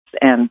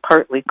and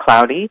partly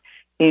cloudy.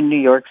 In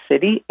New York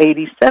City,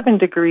 87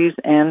 degrees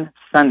and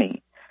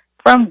sunny.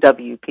 From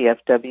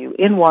WPFW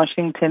in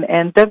Washington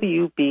and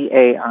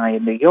WBAI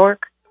in New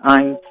York,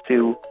 I'm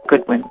Sue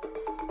Goodwin.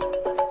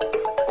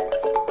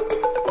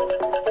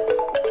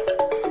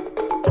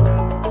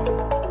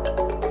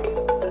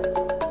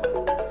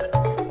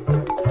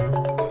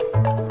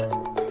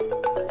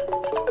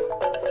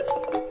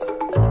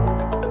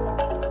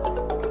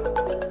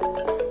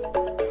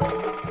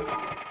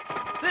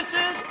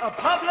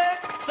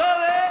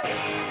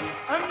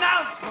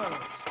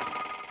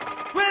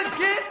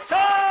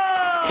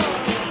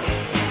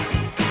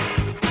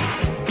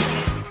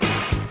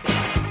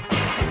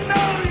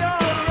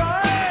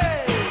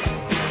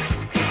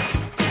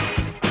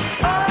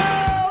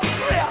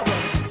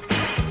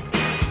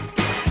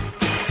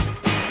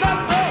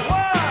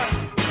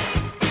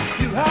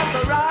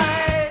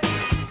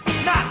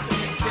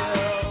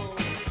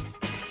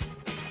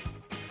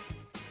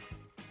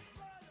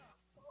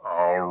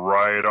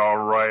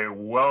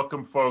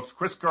 Welcome, folks.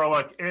 Chris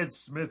Garlock, Ed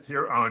Smith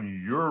here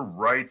on Your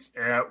Rights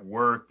at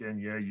Work. And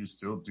yeah, you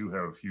still do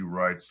have a few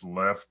rights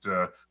left.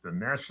 The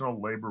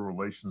National Labor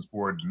Relations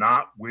Board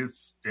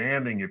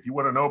notwithstanding. If you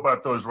want to know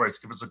about those rights,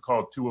 give us a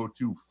call,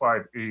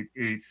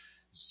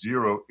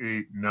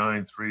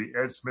 202-588-0893.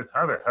 Ed Smith,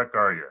 how the heck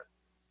are you?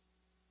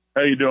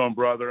 How you doing,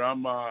 brother?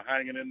 I'm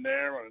hanging in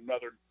there on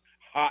another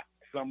hot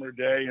summer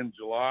day in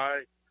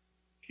July,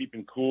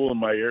 keeping cool in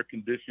my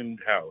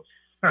air-conditioned house.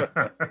 Got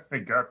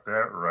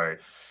that right.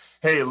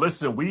 Hey,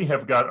 listen, we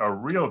have got a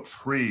real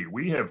treat.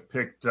 We have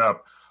picked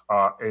up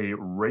a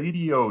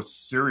radio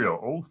serial,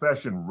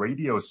 old-fashioned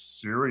radio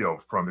serial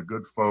from the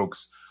good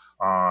folks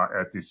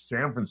at the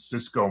San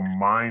Francisco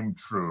Mime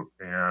Troupe.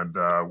 And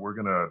we're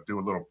going to do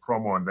a little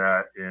promo on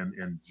that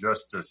in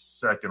just a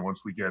second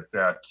once we get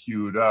that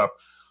queued up.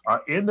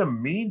 In the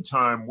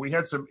meantime, we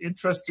had some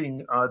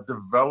interesting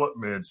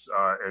developments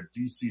at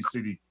DC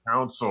City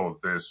Council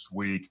this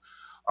week.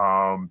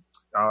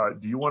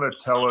 Do you want to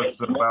tell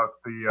us about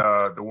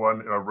the one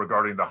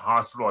regarding the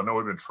hospital? I know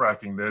we've been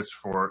tracking this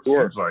for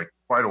seems like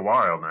quite a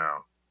while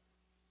now.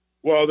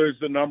 Well,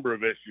 there's a number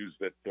of issues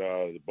that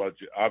the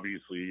budget,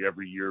 obviously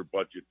every year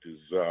budget is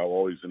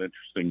always an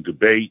interesting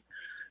debate.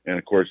 And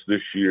of course,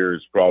 this year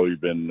has probably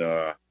been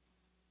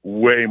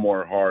way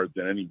more hard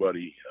than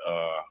anybody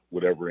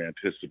would ever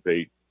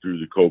anticipate through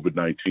the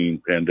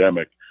COVID-19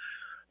 pandemic.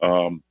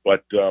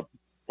 But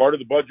part of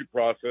the budget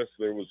process,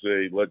 there was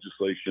a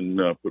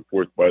legislation put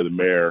forth by the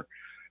mayor,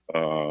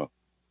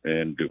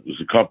 and it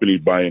was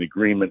accompanied by an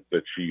agreement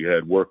that she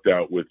had worked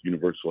out with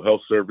Universal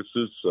Health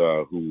Services,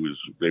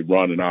 they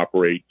run and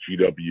operate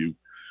GW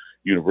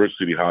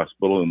University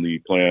Hospital, and the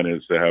plan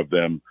is to have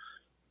them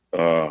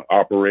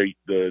operate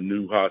the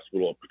new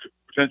hospital,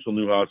 potential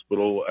new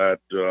hospital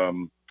at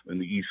in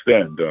the East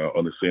End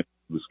on the St.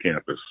 Louis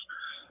campus.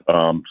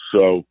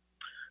 So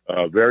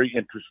very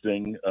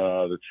interesting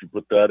that she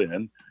put that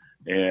in.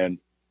 And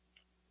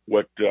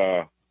what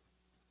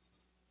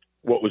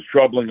was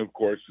troubling, of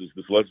course, is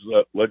this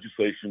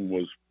legislation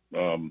was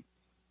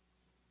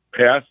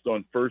passed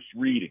on first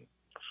reading.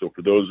 So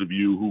for those of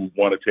you who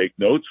want to take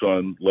notes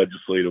on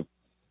legislative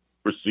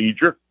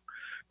procedure,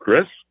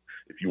 Chris,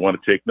 if you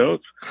want to take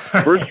notes,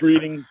 first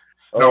reading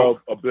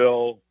of a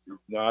bill is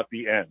not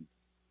the end.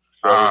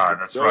 So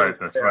that's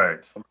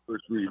right.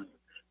 First reading.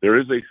 There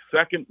is a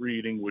second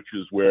reading, which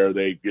is where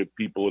they give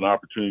people an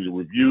opportunity to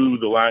review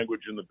the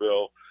language in the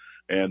bill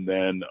and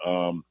then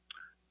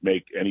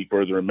make any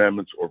further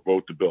amendments or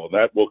vote the bill.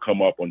 That will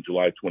come up on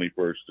July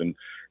 21st. And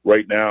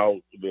right now,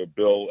 the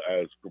bill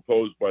as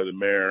proposed by the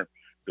mayor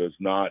does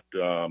not,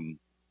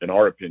 in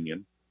our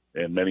opinion,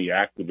 and many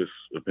activists'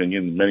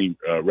 opinion, many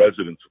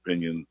residents'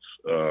 opinions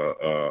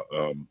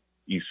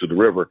east of the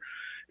river,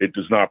 it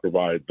does not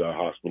provide the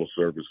hospital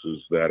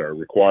services that are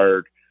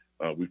required.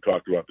 We've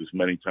talked about this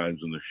many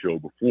times in the show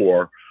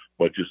before,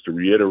 but just to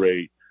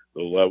reiterate,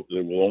 there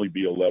will only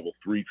be a level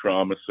 3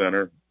 trauma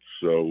center.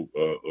 So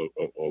a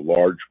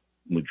large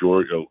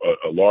majority,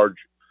 a large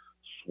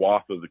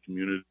swath of the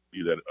community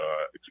that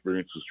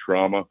experiences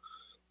trauma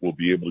will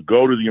be able to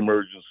go to the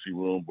emergency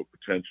room, but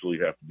potentially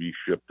have to be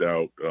shipped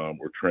out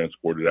or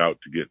transported out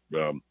to get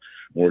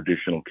more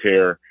additional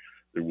care.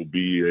 There will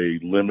be a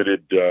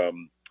limited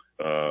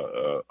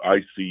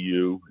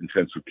ICU,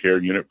 intensive care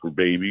unit for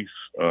babies,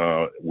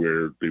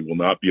 where they will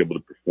not be able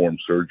to perform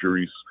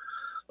surgeries.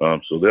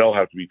 So they'll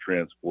have to be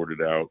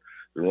transported out.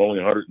 There are only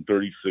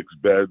 136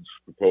 beds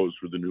proposed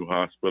for the new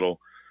hospital.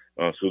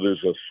 So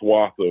there's a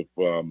swath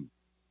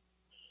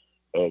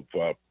of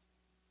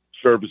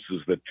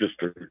services that just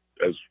are,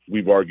 as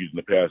we've argued in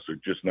the past, are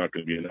just not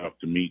going to be enough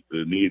to meet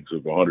the needs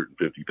of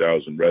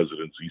 150,000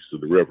 residents east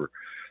of the river.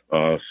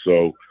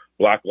 So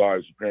Black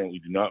lives apparently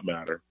do not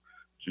matter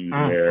to the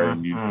mayor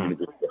and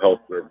Universal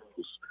Health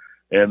Services.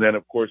 And then,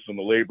 of course, on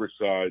the labor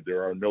side,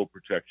 there are no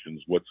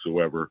protections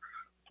whatsoever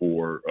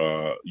for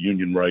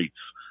union rights,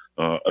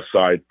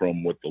 aside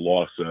from what the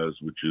law says,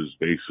 which is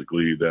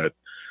basically that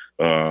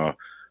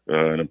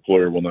an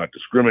employer will not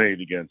discriminate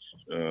against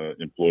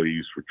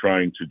employees for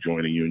trying to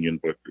join a union.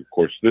 But, of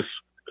course, this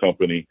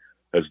company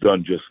has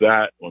done just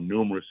that on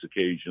numerous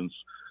occasions.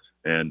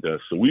 And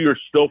so we are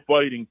still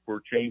fighting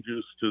for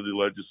changes to the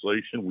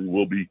legislation. We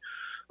will be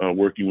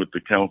working with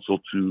the council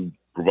to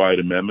provide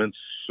amendments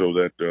so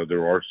that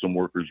there are some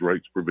workers'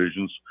 rights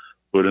provisions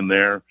put in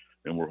there.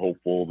 And we're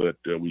hopeful that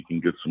we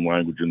can get some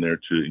language in there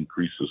to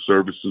increase the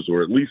services,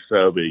 or at least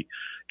have a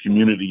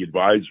community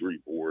advisory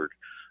board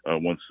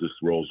once this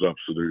rolls up,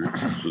 so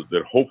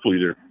that hopefully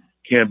there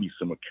can be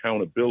some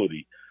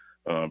accountability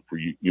for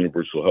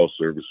universal health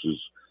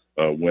services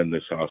when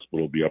this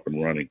hospital will be up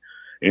and running.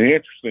 And the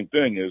interesting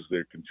thing is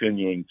they're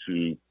continuing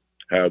to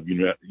have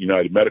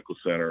United Medical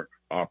Center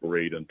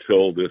operate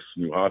until this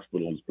new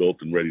hospital is built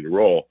and ready to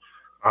roll.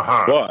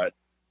 But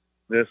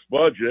this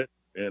budget,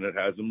 and it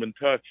hasn't been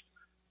touched,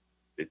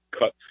 it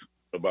cuts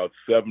about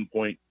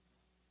 $7.1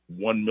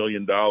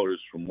 million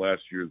from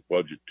last year's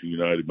budget to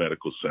United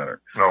Medical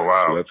Center. Oh,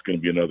 wow. So that's going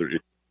to be another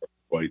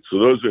fight.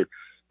 So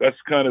that's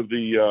kind of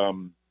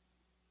the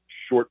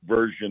short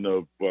version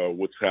of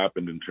what's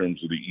happened in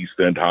terms of the East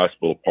End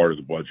Hospital part of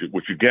the budget,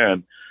 which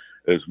again,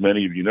 as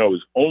many of you know,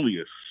 is only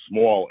a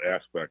small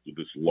aspect of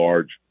this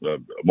large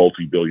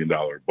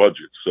multi-billion-dollar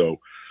budget. So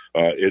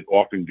it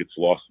often gets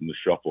lost in the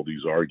shuffle,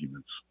 these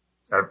arguments.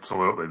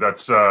 Absolutely.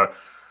 That's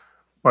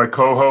my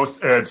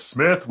co-host, Ed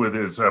Smith, with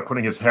his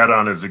putting his hat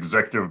on as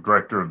executive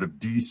director of the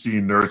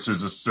DC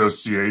Nurses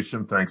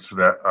Association. Thanks for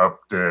that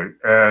update,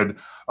 Ed.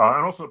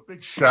 And also a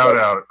big shout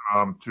out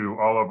to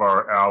all of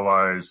our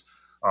allies.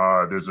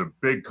 There's a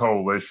big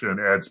coalition.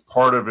 Ed's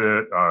part of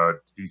it.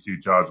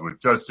 DC Jobs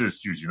with Justice,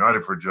 Jews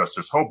United for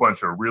Justice, whole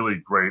bunch of really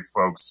great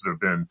folks that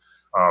have been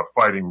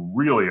fighting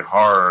really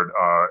hard.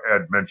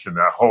 Ed mentioned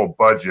that whole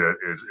budget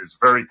is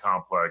very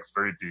complex,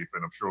 very deep,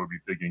 and I'm sure we'll be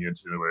digging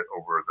into it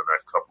over the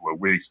next couple of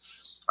weeks.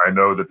 I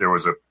know that there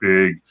was a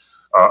big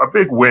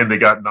win. They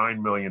got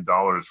 $9 million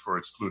for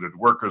excluded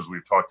workers.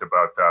 We've talked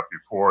about that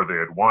before. They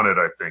had wanted,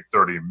 I think,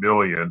 $30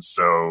 million.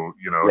 So,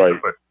 right.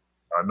 But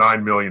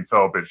 9 million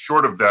fell a bit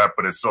short of that,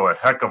 but it's still a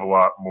heck of a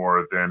lot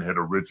more than had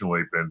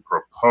originally been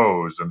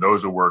proposed. And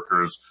those are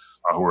workers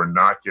who are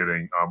not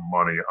getting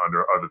money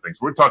under other things.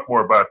 We'll talk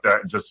more about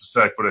that in just a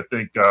sec, but I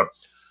think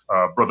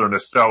Brother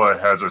Nestella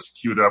has us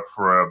queued up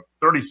for a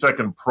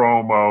 30-second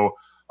promo.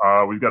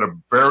 We've got a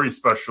very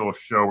special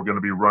show. We're going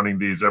to be running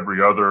these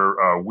every other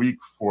week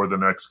for the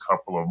next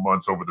couple of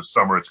months over the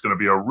summer. It's going to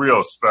be a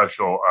real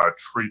special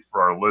treat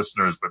for our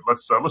listeners, but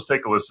let's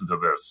take a listen to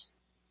this.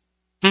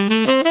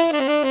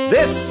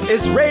 This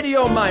is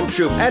Radio Mime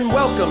Troupe, and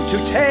welcome to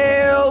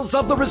Tales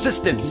of the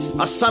Resistance,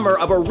 a summer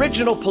of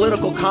original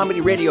political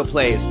comedy radio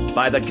plays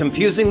by the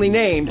confusingly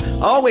named,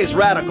 always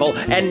radical,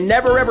 and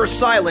never ever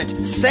silent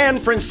San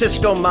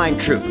Francisco Mime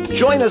Troupe.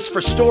 Join us for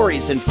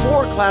stories in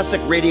 4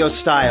 classic radio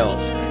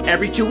styles.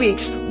 Every 2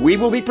 weeks, we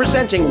will be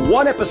presenting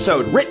one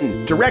episode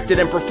written, directed,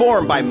 and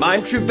performed by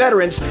Mime Troupe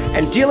veterans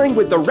and dealing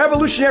with the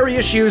revolutionary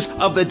issues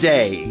of the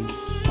day.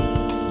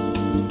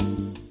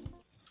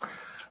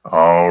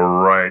 All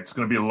right, it's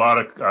going to be a lot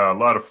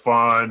of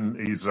fun.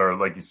 These are,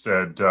 like you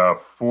said,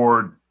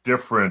 4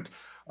 different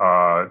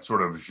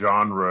sort of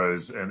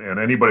genres, and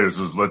anybody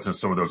who's listened to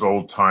some of those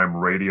old time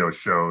radio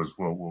shows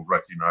will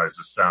recognize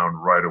the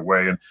sound right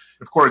away. And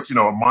of course,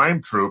 a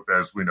mime troupe,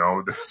 as we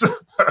know,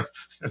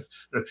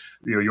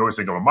 you always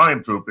think of a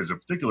mime troupe as a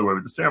particular way,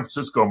 but the San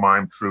Francisco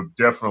Mime Troupe,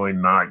 definitely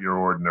not your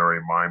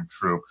ordinary mime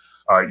troupe.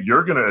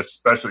 You're going to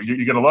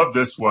love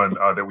this one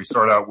that we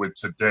start out with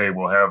today.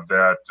 We'll have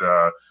that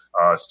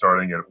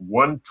starting at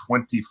 1:25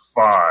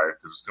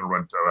 because it's going to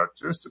run to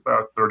just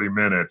about 30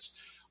 minutes.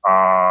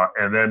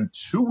 And then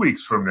 2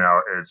 weeks from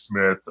now, Ed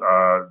Smith,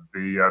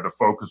 the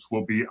focus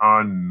will be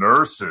on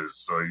nurses.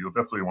 So you'll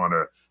definitely want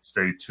to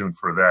stay tuned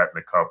for that in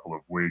a couple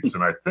of weeks.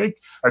 And I think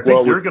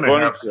you're going to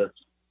have.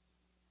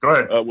 Go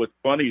ahead. What's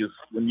funny is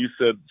when you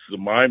said the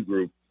mime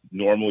group,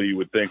 normally you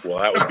would think, well,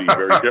 that would be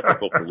very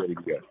difficult for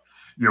radio.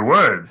 You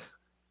would.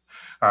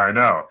 I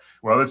know.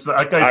 Well, it's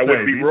like I say. I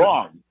would be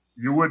wrong.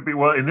 You would be.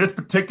 Well, in this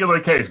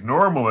particular case,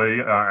 normally,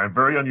 and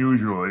very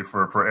unusually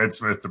for Ed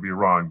Smith to be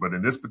wrong, but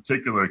in this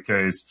particular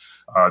case,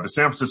 the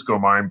San Francisco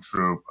Mime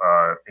Troupe,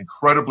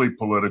 incredibly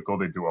political.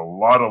 They do a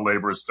lot of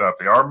labor stuff.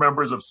 They are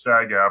members of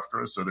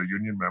SAG-AFTRA, so they're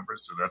union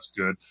members, so that's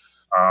good.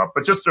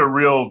 But just a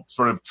real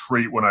sort of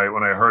treat when I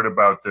heard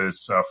about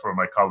this from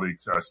my colleague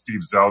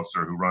Steve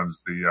Zeltzer, who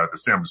runs the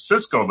San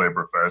Francisco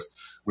Labor Fest,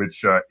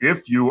 which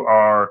if you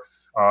are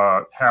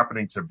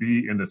happening to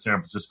be in the San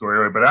Francisco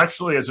area, but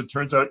actually, as it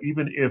turns out,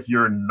 even if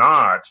you're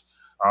not,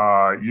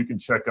 you can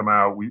check them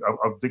out.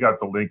 I'll dig out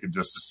the link in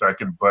just a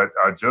second, but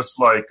just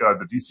like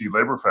the DC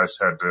Labor Fest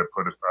had to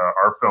put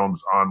our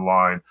films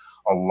online,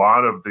 a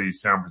lot of the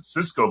San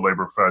Francisco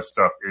Labor Fest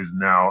stuff is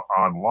now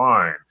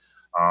online.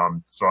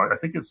 So I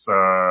think it's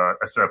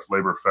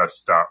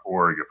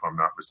sflaborfest.org, if I'm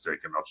not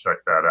mistaken. I'll check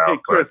that out. Hey,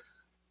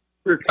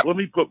 Chris, let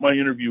me put my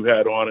interview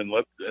hat on and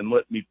let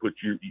me put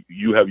you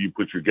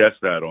put your guest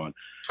hat on.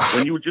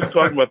 When you were just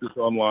talking about this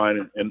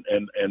online, and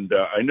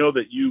I know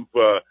that you've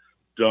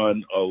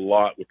done a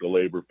lot with the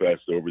Labor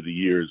Fest over the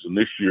years, and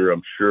this year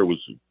I'm sure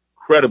was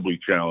incredibly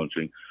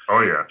challenging.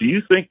 Oh yeah. Do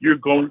you think you're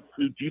going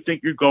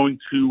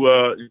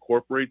to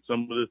incorporate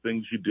some of the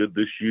things you did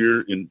this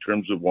year in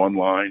terms of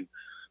online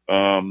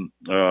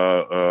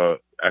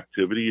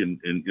activity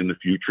in the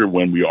future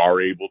when we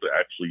are able to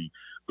actually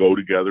go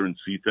together and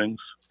see things?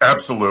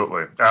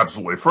 Absolutely.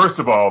 Absolutely. First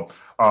of all,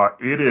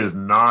 it is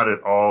not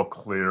at all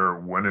clear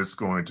when it's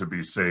going to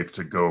be safe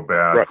to go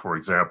back, Right. for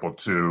example,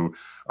 to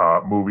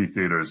movie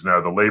theaters. Now,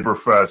 the Labor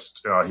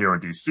Fest here in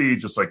D.C.,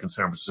 just like in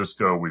San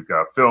Francisco, we've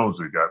got films,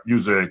 we've got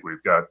music,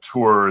 we've got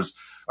tours.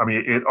 I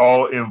mean, it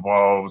all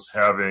involves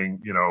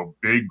having,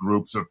 big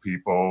groups of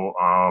people,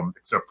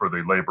 except for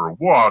the labor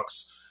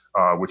walks,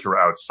 which are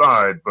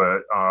outside.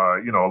 But,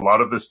 a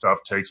lot of this stuff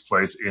takes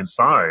place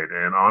inside.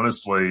 And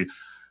honestly,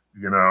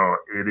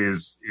 it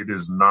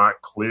is not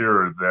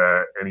clear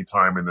that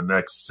anytime in the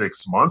next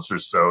 6 months or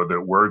so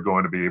that we're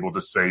going to be able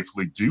to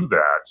safely do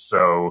that.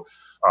 So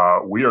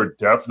we are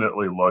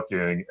definitely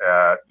looking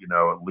at,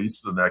 at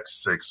least the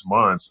next 6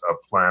 months of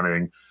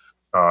planning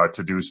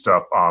to do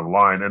stuff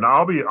online. And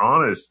I'll be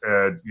honest,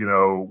 Ed,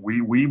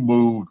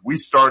 we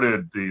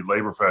started the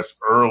Labor Fest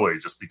early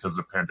just because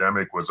the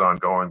pandemic was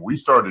ongoing. We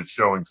started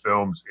showing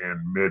films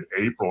in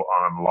mid-April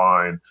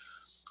online.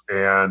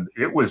 And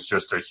it was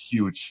just a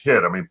huge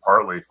hit. I mean,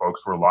 partly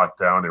folks were locked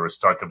down. They were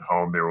stuck at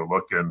home. They were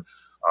looking,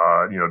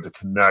 to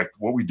connect.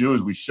 What we do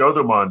is we show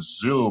them on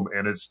Zoom,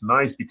 and it's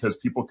nice because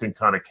people can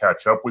kind of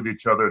catch up with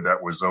each other.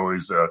 That was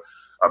always a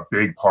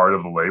big part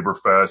of the Labor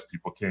Fest.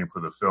 People came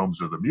for the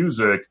films or the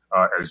music.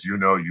 As you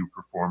know, you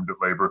performed at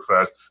Labor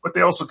Fest. But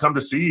they also come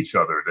to see each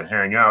other, to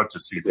hang out, to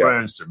see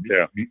friends, to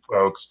meet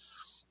folks.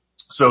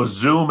 So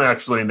Zoom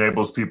actually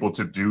enables people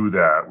to do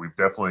that. We've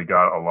definitely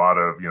got a lot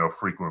of,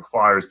 frequent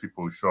flyers,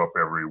 people who show up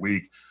every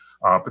week.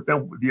 But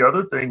then the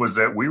other thing was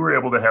that we were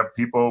able to have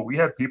we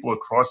had people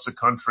across the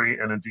country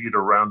and indeed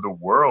around the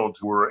world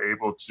who were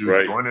able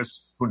to join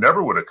us, who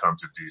never would have come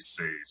to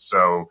DC.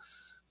 So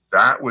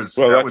that was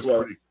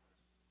pretty.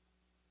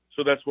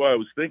 So that's why I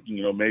was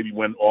thinking, maybe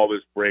when all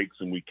this breaks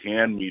and we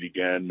can meet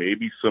again,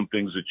 maybe some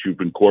things that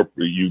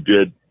you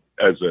did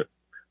as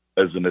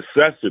a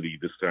necessity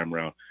this time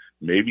around.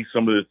 Maybe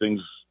some of the things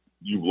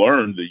you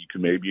learned that you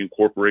can maybe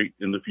incorporate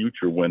in the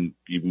future when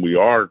even we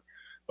are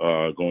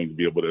going to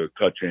be able to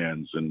touch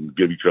hands and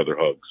give each other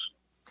hugs.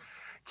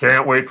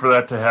 Can't wait for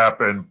that to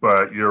happen,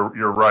 but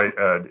you're right,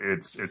 Ed.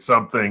 It's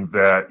something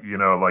that,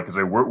 like I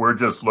say, we're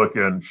just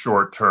looking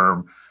short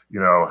term.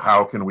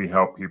 How can we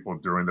help people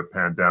during the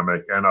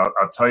pandemic? And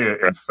I'll tell you,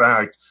 in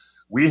fact,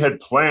 we'd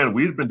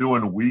been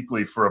doing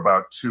weekly for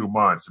about 2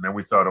 months. And then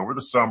we thought over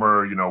the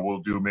summer, we'll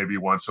do maybe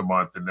once a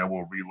month and then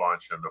we'll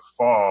relaunch in the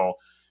fall.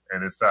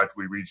 And in fact,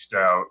 we reached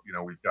out,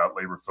 we've got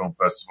labor film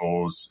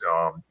festivals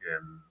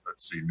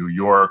in, New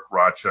York,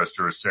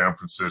 Rochester, San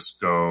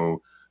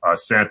Francisco,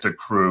 Santa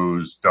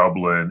Cruz,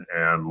 Dublin,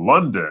 and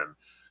London.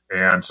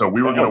 And so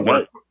we were going to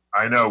work.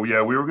 I know.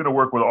 Yeah. We were going to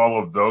work with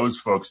all of those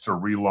folks to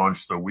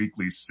relaunch the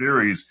weekly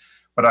series.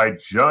 But I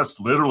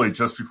literally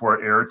just before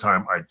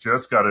airtime, I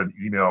just got an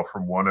email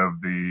from one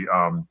of the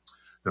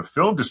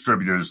film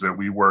distributors that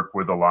we work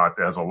with a lot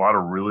that has a lot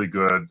of really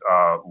good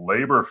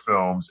labor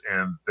films.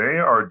 And they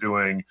are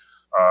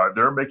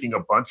they're making a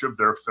bunch of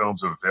their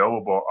films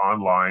available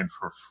online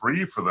for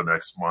free for the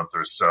next month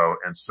or so.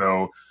 And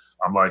so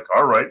I'm like,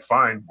 all right,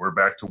 fine. We're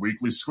back to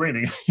weekly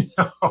screening.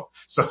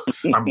 So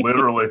I'm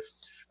literally,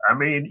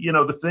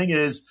 the thing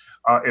is,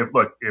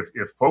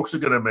 if folks are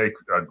going to make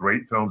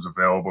great films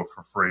available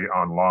for free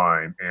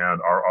online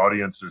and our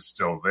audience is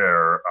still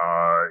there,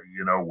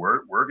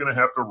 we're going to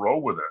have to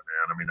roll with it,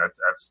 man. I mean,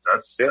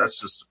 that's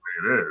just the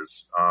way it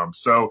is.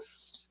 So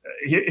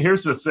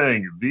here's the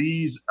thing.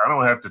 I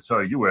don't have to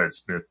tell you, Ed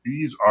Smith,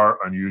 these are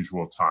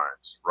unusual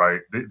times,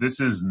 right? This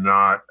is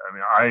not,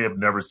 I have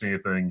never seen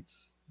anything,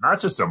 not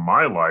just in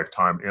my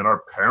lifetime, in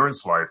our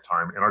parents'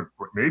 lifetime,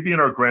 maybe in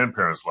our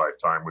grandparents'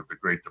 lifetime with the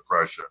Great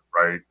Depression,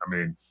 right? I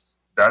mean,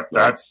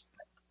 that's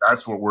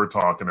what we're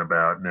talking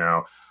about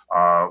now.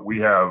 We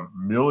have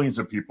millions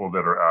of people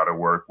that are out of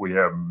work. We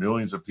have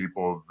millions of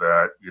people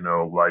that,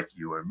 like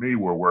you and me,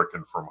 we're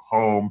working from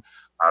home.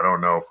 I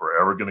don't know if we're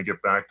ever going to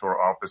get back to our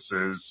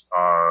offices.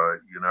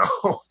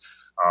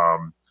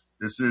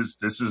 This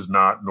is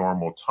not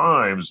normal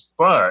times,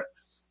 but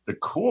the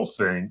cool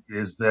thing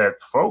is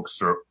that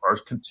folks are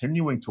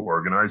continuing to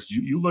organize.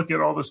 You look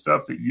at all the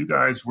stuff that you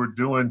guys were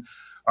doing.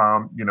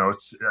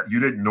 You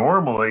didn't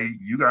normally.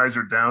 You guys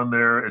are down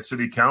there at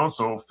City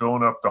Council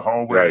filling up the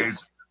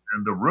hallways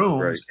and the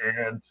rooms. Right.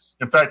 And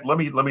in fact, let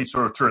me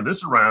sort of turn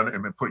this around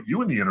and put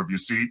you in the interview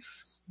seat.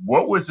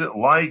 What was it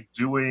like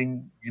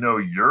doing,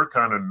 your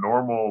kind of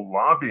normal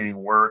lobbying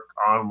work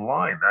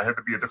online? That had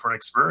to be a different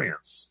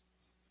experience.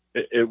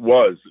 It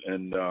was,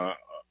 and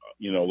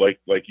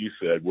like you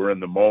said, we're in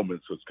the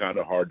moment, so it's kind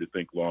of hard to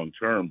think long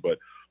term. But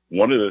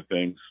one of the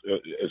things,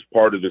 as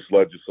part of this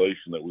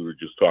legislation that we were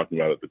just talking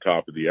about at the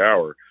top of the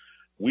hour,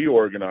 we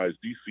organized,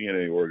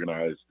 DCNA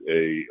organized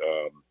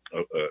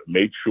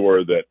made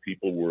sure that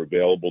people were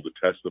available to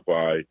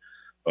testify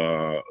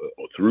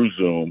through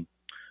Zoom.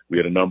 We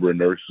had a number of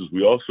nurses.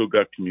 We also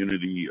got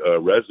community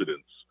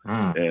residents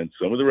And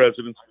some of the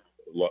residents,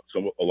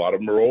 a lot of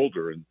them are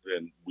older, and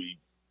we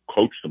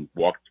coached them,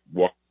 walked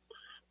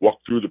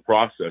through the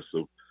process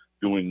of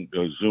doing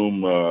a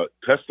Zoom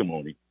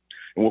testimony.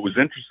 And what was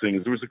interesting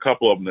is there was a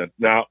couple of them that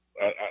now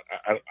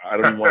I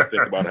don't even want to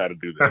think about how to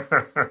do this.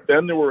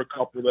 Then there were a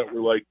couple that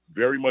were like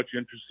very much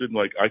interested in,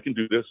 like, I can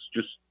do this.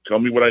 Just tell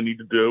me what I need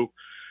to do.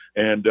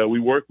 And we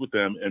worked with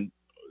them. And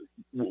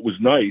what was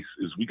nice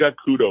is we got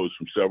kudos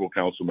from several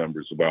council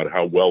members about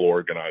how well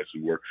organized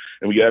we were.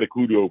 And we got a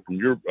kudo from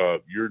your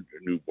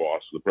new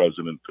boss, the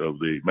president of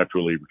the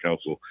Metro Labor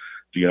Council,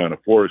 Deanna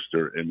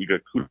Forrester. And we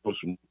got kudos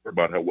from her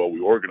about how well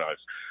we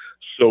organized.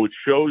 So it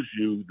shows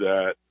you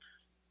that,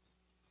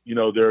 you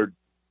know, there are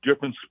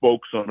different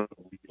spokes on a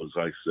wheel, as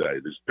I say.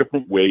 There's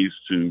different ways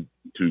to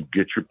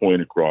get your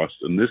point across.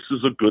 And this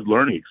is a good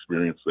learning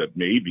experience that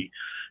maybe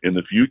in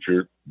the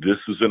future, this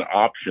is an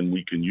option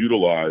we can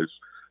utilize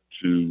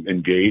to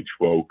engage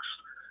folks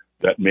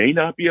that may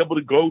not be able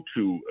to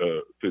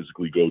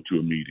physically go to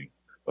a meeting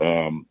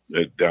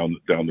down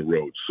the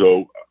road.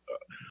 So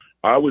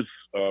I was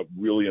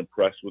really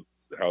impressed with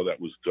how that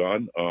was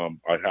done.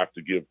 I have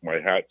to give my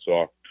hats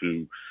off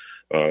to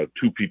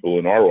two people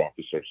in our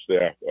office, our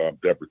staff,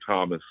 Deborah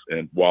Thomas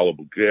and Walla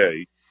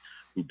Bugay,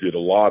 who did a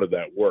lot of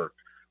that work.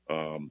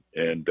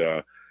 And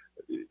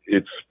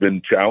it's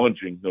been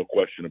challenging, no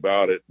question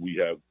about it. We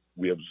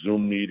have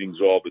Zoom meetings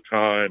all the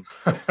time.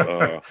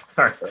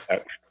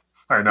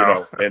 I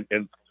know. You know,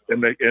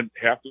 and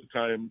half the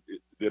time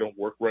they don't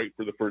work right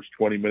for the first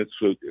 20 minutes.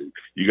 So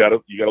you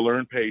gotta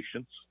learn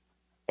patience.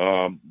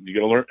 You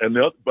gotta learn.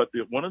 But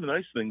one of the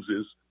nice things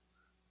is,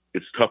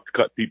 it's tough to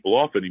cut people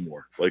off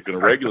anymore. Like in a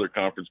regular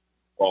conference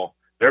call,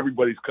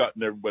 everybody's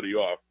cutting everybody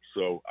off.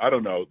 So I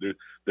don't know.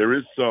 There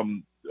is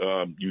some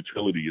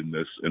utility in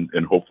this,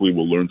 and hopefully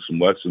we'll learn some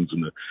lessons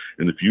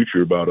in the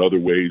future about other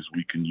ways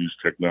we can use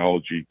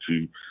technology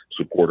to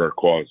support our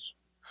cause.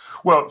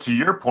 Well, to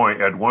your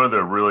point, Ed, one of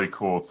the really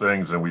cool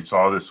things, and we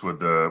saw this with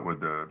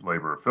the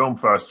Labor Film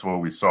Festival,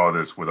 we saw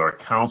this with our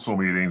council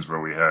meetings where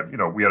we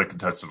had a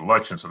contested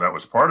election, so that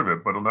was part of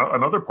it. But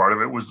another part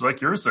of it was, like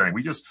you're saying,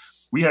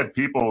 we had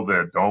people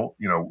that don't,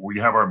 we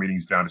have our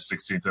meetings down to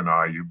 16th and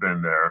I, you've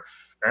been there.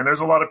 And there's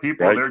a lot of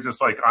people, they're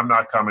just like, I'm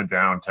not coming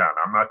downtown.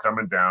 I'm not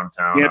coming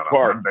downtown can't on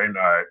park. a Monday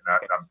night. I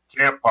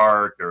can't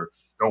park or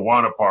don't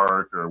want to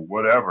park or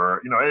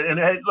whatever. And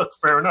hey, look,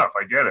 fair enough.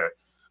 I get it.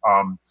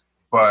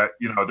 But,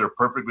 they're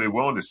perfectly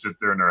willing to sit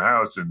there in their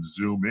house and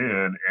Zoom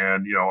in.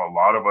 And, a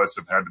lot of us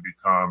have had to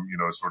become,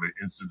 sort of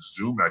instant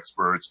Zoom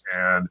experts.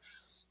 And,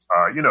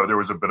 there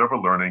was a bit of a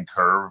learning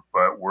curve,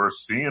 but we're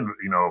seeing,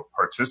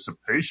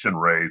 participation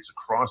rates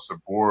across the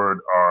board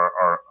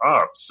are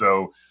up.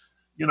 So,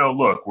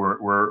 look,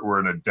 we're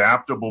an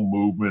adaptable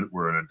movement.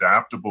 We're an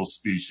adaptable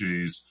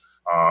species.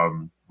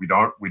 We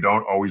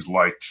don't always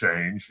like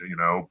change,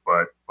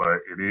 but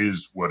it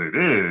is what it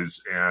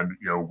is. And,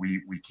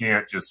 we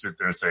can't just sit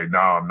there and say, no,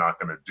 I'm not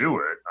going to do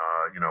it.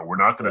 We're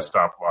not going to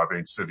stop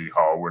lobbying City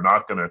Hall. We're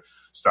not going to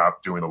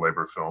stop doing the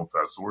Labor Film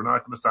Festival. We're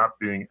not going to stop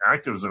being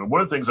activists. And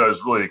one of the things I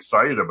was really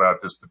excited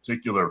about this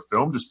particular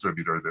film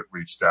distributor that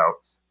reached out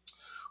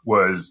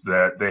was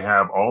that they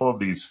have all of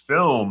these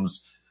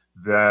films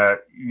that,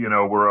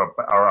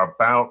 are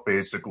about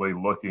basically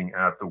looking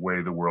at the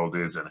way the world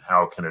is and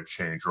how can it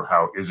change or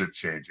how is it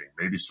changing?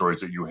 Maybe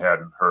stories that you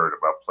hadn't heard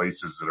about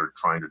places that are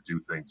trying to do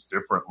things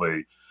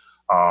differently.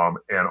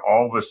 And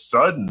all of a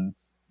sudden,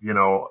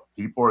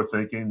 people are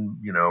thinking,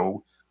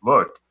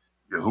 look,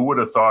 who would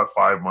have thought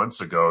 5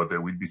 months ago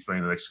that we'd be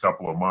spending the next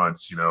couple of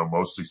months,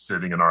 mostly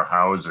sitting in our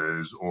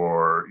houses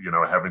or,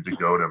 having to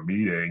go to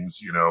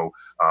meetings,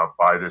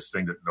 buy this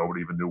thing that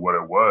nobody even knew what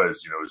it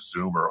was,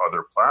 Zoom or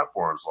other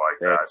platforms like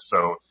that.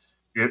 So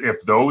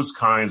if those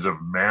kinds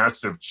of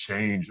massive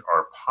change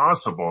are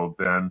possible,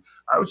 then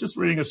I was just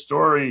reading a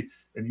story,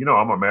 and,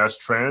 I'm a mass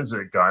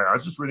transit guy. I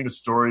was just reading a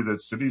story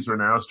that cities are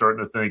now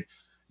starting to think,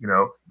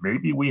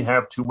 maybe we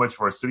have too much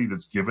of our city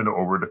that's given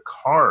over to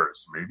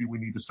cars. Maybe we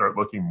need to start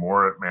looking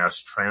more at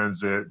mass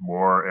transit,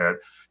 more at,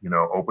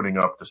 opening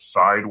up the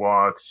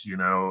sidewalks.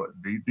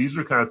 These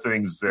are kind of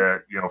things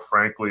that,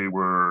 frankly,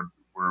 were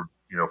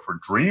for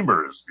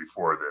dreamers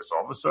before this.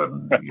 All of a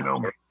sudden,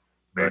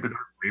 maybe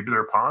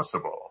they're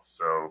possible.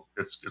 So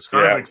it's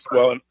kind of exciting.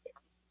 Well,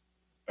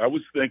 I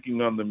was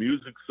thinking on the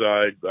music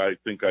side, I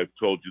think I've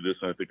told you this,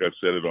 and I think I've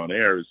said it on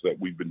air, is that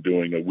we've been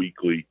doing a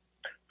weekly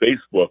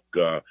Facebook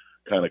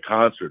kind of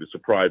concert. It's a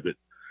private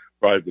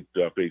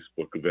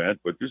Facebook event,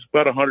 but there's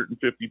about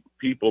 150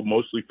 people,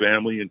 mostly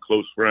family and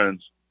close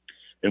friends,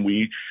 and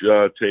we each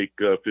take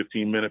a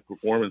 15-minute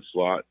performance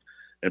slot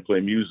and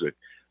play music.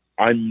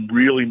 I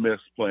really miss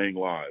playing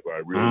live.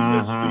 I really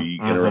miss the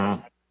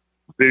interaction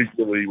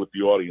visually with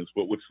the audience.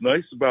 But what's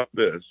nice about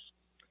this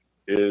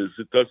is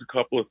it does a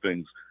couple of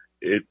things.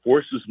 It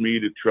forces me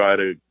to try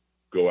to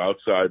go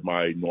outside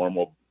my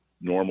normal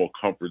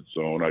comfort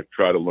zone. I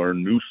try to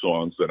learn new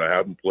songs that I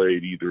haven't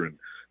played either in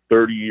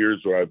 30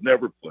 years or I've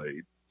never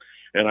played.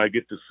 And I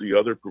get to see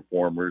other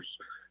performers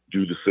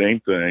do the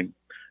same thing.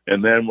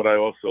 And then what I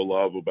also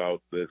love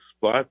about this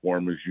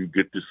platform is you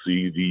get to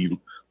see the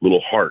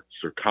little hearts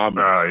or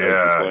comments as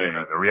you're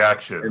playing. The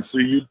reactions. And so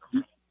you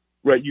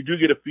do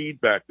get a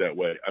feedback that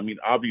way. I mean,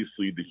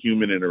 obviously the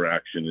human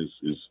interaction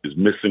is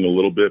missing a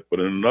little bit, but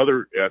in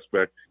another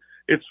aspect,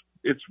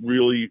 it's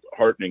really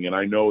heartening. And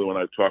I know when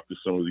I've talked to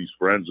some of these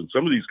friends, and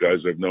some of these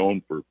guys I've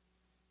known for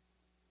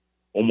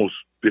almost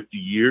 50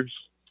 years.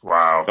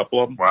 Wow. A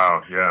couple of them.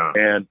 Wow, yeah.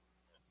 And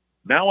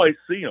now I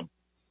see them.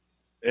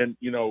 And,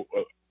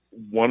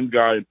 one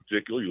guy in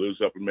particular, he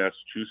lives up in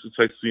Massachusetts.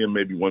 I see him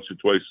maybe once or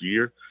twice a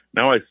year.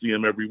 Now I see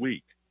him every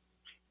week.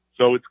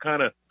 So it's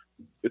kind of,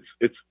 that's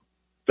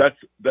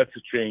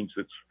a change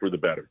that's for the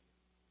better.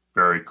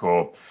 Very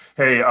cool.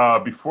 Hey,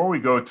 before we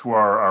go to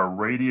our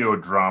radio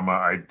drama,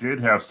 I did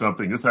have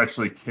something. This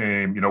actually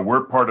came,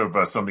 we're part of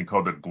something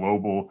called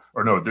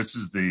this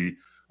is the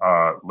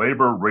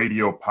Labor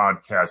Radio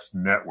Podcast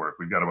Network.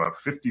 We've got about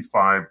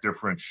 55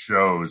 different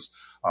shows.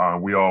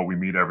 We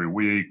meet every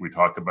week. We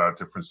talk about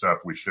different stuff.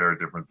 We share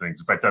different things.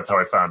 In fact, that's how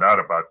I found out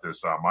about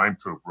this Mime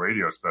Troupe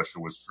radio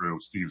special, was through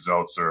Steve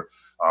Zeltzer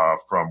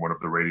from one of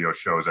the radio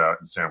shows out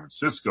in San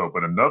Francisco.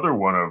 But another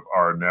one of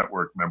our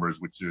network members,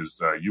 which is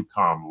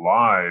UCOM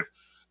Live,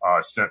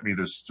 sent me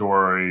this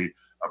story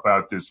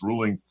about this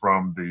ruling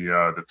from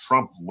the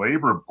Trump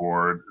Labor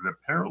Board that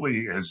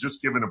apparently has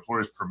just given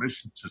employers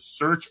permission to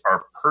search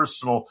our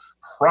personal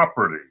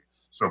property.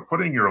 So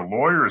putting your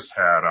lawyer's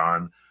hat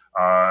on,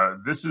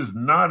 this is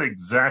not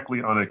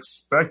exactly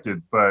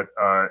unexpected, but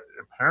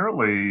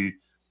apparently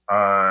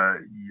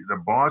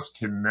the boss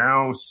can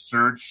now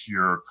search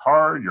your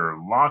car, your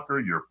locker,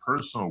 your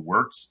personal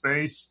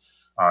workspace,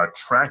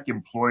 track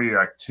employee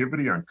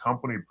activity on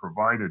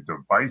company-provided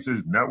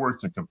devices,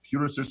 networks, and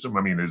computer system.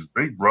 I mean, is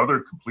Big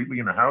Brother completely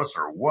in the house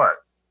or what?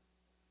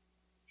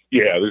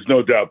 Yeah, there's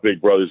no doubt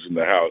Big Brother's in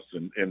the house.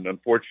 And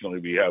unfortunately,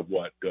 we have,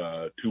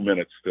 2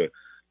 minutes to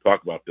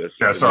talk about this.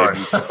 Yeah, sorry.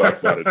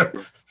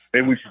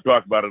 Maybe we should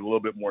talk about it a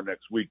little bit more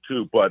next week,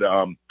 too. But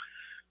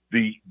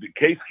the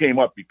case came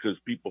up because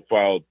people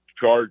filed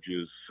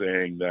charges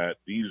saying that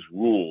these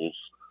rules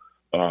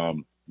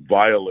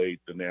violate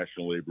the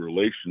National Labor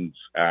Relations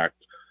Act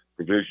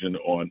provision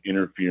on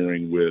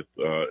interfering with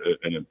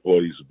an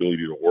employee's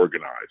ability to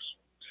organize.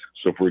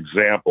 So, for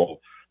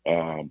example,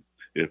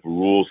 if a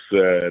rule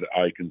said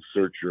I can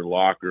search your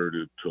locker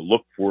to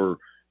look for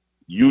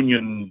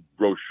union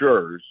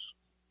brochures,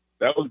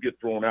 that would get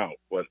thrown out.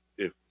 But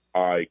if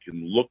I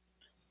can look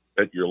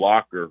at your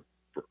locker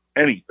for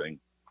anything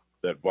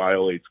that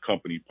violates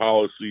company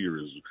policy or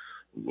is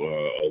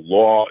a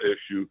law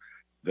issue,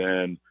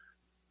 then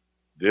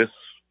this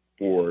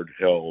board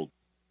held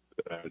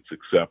that it's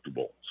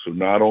acceptable. So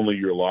not only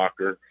your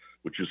locker,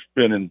 which has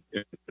been in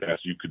the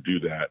past, you could do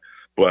that,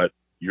 but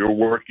you're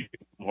working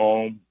from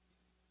home,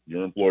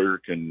 your employer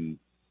can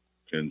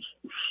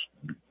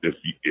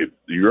if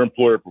your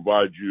employer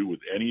provides you with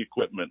any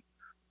equipment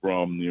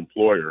from the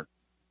employer,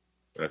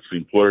 that's the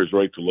employer's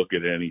right to look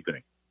at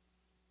anything.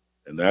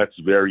 And that's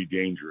very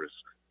dangerous.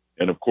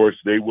 And of course,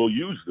 they will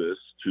use this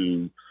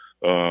to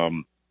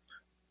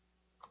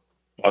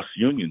us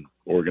union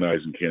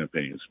organizing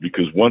campaigns,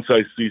 because once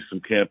I see some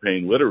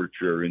campaign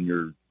literature in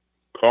your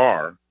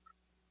car,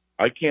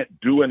 I can't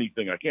do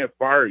anything. I can't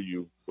fire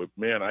you, but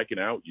man, I can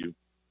out you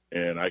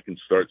and I can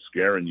start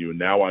scaring you. And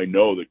now I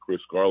know that Chris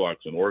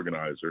Garlock's an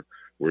organizer,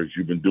 whereas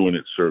you've been doing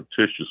it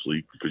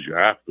surreptitiously because you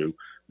have to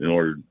in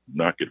order to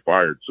not get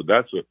fired. So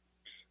it's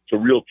a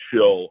real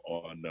chill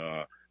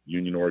on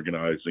union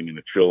organizing and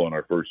a chill on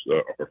our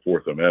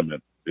Fourth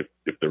Amendment,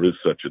 if there is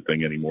such a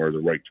thing anymore, the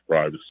right to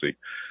privacy.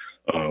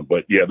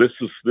 But yeah,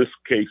 this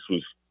case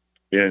was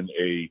in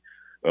a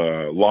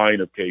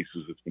line of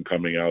cases that's been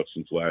coming out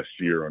since last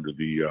year under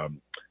the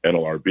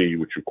NLRB,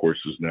 which of course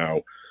is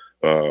now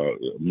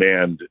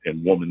manned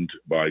and womaned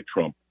by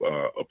Trump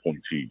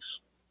appointees.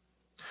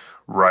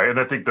 Right. And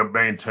I think the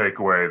main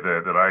takeaway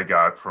that I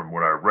got from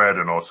what I read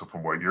and also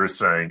from what you're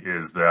saying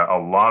is that a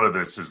lot of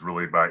this is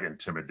really about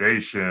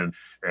intimidation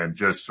and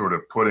just sort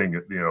of putting,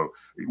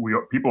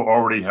 people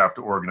already have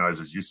to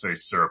organize, as you say,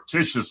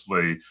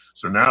 surreptitiously.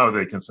 So now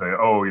they can say,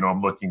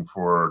 I'm looking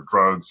for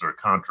drugs or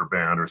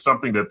contraband or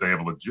something that they have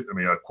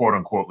a quote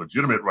unquote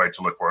legitimate right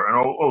to look for.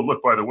 And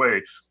look, by the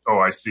way,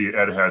 I see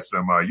Ed has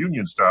some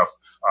union stuff,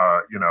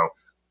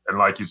 And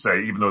like you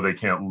say, even though they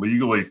can't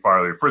legally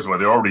fire you, first of all,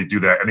 they already do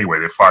that anyway.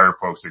 They fire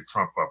folks, they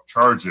trump up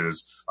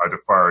charges to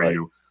fire right.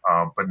 you.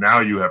 But now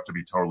you have to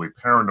be totally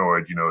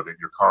paranoid, that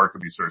your car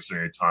could be searched at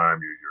any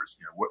time,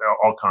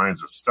 all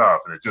kinds of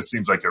stuff. And it just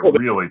seems like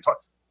legally,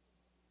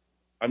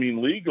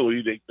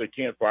 they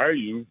can't fire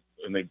you,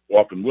 and they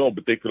often will,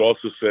 but they could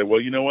also say, well,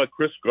 you know what,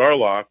 Chris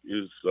Garlock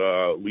is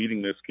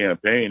leading this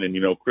campaign. And,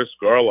 Chris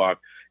Garlock,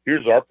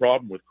 here's our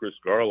problem with Chris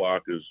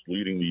Garlock is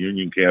leading the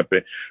union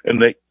campaign. And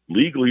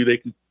legally,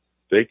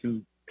 they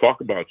can talk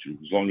about you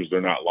as long as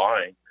they're not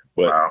lying.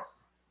 But wow.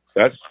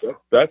 That's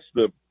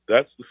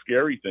the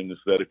scary thing, is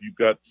that if you've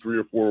got 3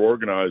 or 4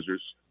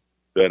 organizers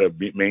that have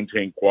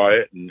maintained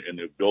quiet and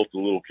have built a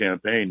little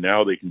campaign,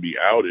 now they can be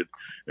outed.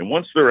 And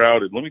once they're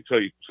outed, let me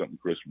tell you something,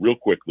 Chris, real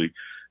quickly,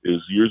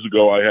 is years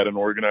ago I had an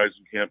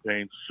organizing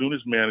campaign. As soon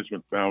as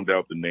management found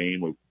out the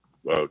name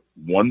of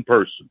one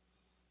person,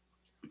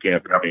 the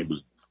campaign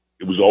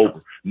was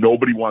over.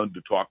 Nobody wanted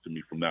to talk to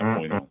me from that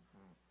point on.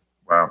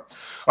 Wow.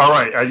 All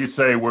right. As you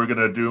say, we're going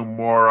to do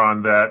more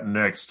on that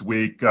next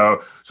week.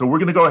 So we're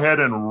going to go ahead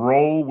and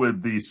roll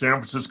with the San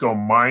Francisco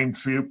Mime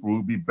Troupe.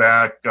 We'll be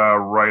back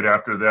right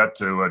after that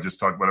to just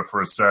talk about it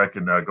for a sec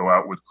and go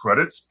out with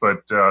credits.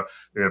 But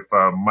if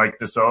Mike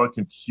Nisella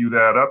can cue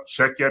that up,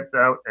 check it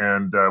out,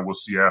 and we'll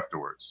see you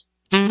afterwards.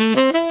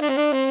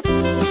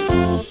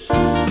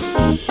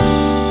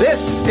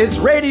 This is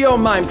Radio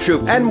Mime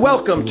Troupe, and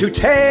welcome to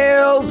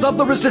Tales of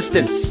the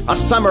Resistance, a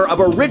summer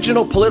of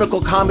original political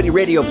comedy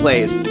radio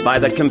plays by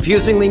the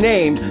confusingly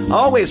named,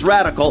 always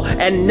radical,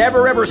 and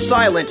never ever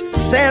silent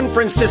San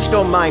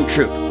Francisco Mime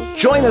Troupe.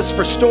 Join us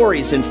for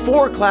stories in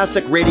 4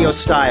 classic radio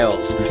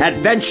styles: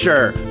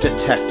 adventure,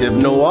 detective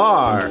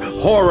noir,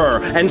 horror,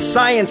 and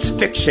science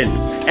fiction.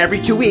 Every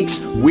 2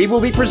 weeks, we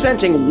will be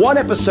presenting one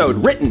episode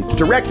written,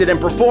 directed, and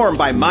performed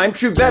by Mime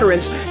Troupe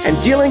veterans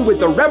and dealing with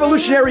the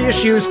revolutionary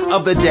issues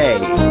of the day.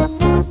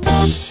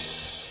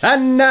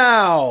 And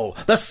now,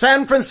 the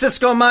San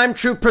Francisco Mime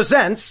Troupe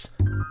presents...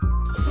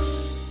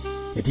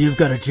 If you've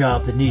got a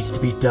job that needs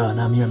to be done,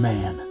 I'm your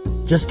man.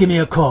 Just give me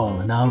a call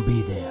and I'll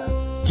be there.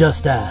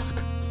 Just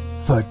ask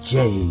for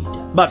Jade.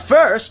 But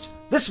first,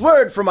 this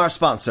word from our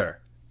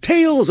sponsor.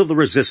 Tales of the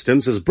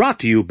Resistance is brought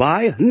to you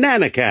by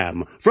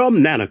Nanocam from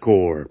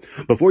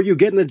Nanocor. Before you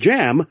get in a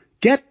jam,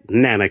 get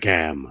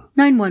Nanocam.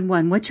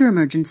 911, what's your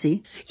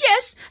emergency?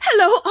 Yes,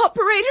 hello,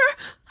 operator.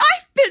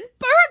 I've been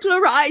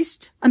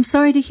burglarized. I'm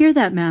sorry to hear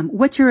that, ma'am.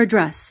 What's your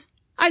address?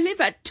 I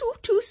live at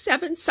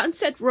 227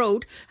 Sunset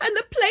Road, and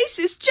the place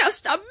is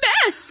just a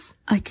mess.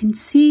 I can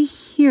see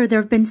here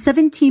there have been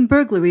 17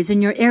 burglaries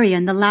in your area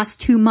in the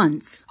last 2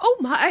 months. Oh,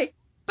 my.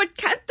 But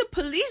can't the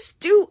police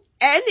do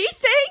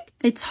anything?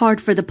 It's hard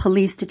for the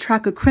police to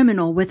track a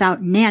criminal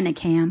without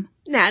Nanocam.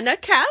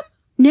 Nanocam?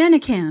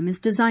 Nanocam is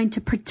designed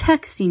to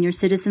protect senior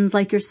citizens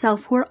like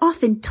yourself who are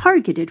often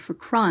targeted for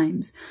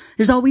crimes.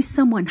 There's always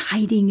someone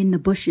hiding in the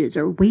bushes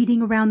or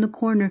waiting around the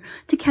corner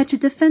to catch a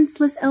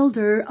defenseless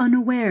elder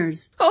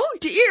unawares. Oh,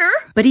 dear.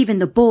 But even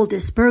the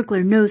boldest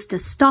burglar knows to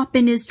stop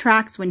in his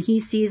tracks when he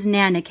sees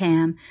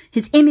Nanocam.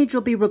 His image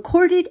will be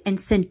recorded and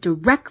sent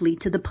directly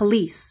to the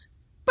police.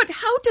 But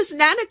how does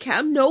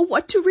Nanocam know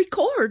what to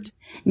record?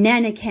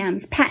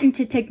 Nanocam's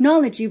patented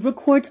technology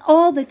records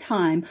all the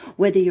time,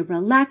 whether you're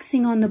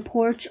relaxing on the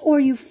porch or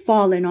you've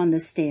fallen on the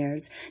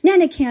stairs.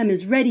 Nanocam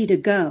is ready to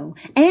go,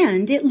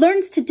 and it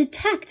learns to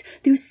detect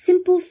through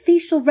simple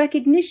facial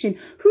recognition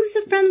who's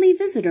a friendly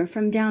visitor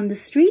from down the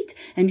street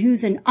and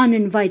who's an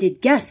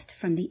uninvited guest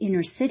from the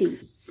inner city.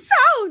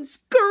 Sounds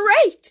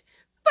great!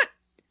 But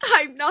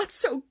I'm not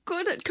so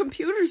good at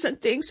computers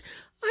and things.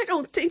 I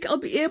don't think I'll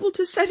be able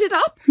to set it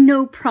up.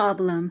 No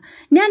problem.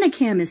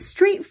 Nanocam is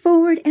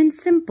straightforward and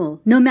simple,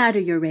 no matter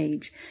your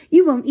age.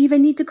 You won't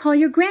even need to call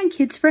your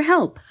grandkids for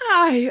help.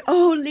 I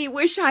only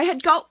wish I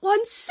had got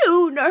one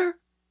sooner.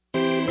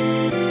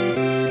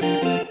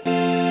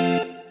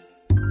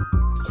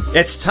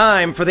 It's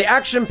time for the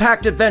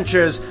action-packed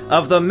adventures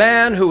of the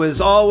man who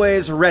is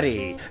always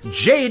ready,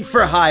 Jade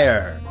for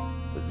Hire.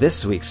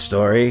 This week's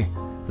story,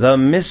 The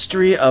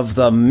Mystery of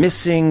the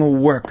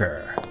Missing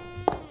Worker.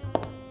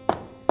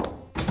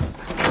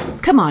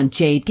 Come on,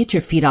 Jade, get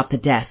your feet off the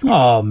desk.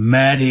 Oh,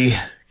 Maddie,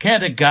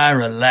 can't a guy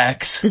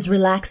relax? Does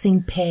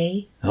relaxing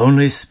pay?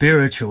 Only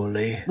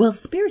spiritually. Well,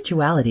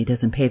 spirituality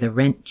doesn't pay the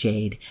rent,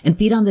 Jade, and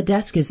feet on the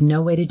desk is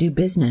no way to do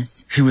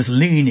business. She was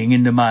leaning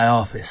into my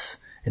office,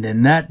 and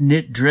in that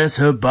knit dress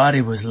her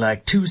body was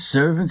like 2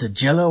 servings of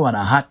Jell-O on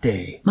a hot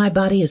day. My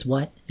body is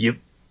what? You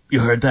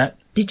heard that?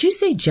 Did you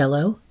say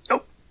Jell-O?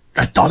 Oh,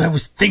 I thought I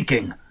was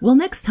thinking. Well,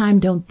 next time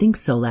don't think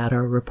so loud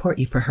or I'll report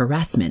you for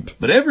harassment.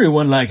 But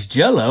everyone likes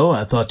Jell-O,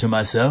 I thought to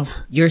myself.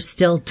 You're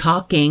still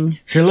talking.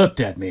 She looked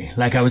at me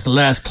like I was the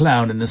last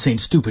clown in the St.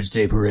 Stupid's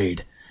Day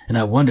parade, and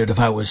I wondered if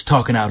I was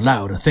talking out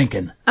loud or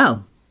thinking.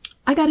 Oh,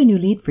 I got a new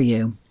lead for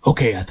you.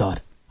 Okay, I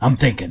thought. I'm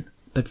thinking.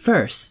 But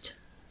first...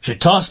 She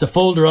tossed a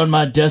folder on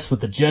my desk with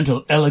the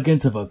gentle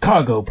elegance of a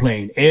cargo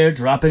plane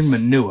air-dropping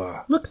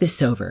manure. Look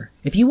this over.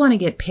 If you want to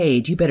get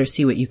paid, you better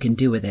see what you can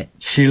do with it.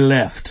 She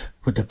left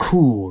with the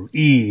cool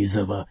ease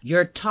of a...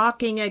 You're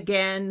talking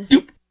again.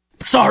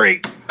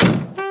 Sorry.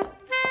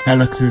 I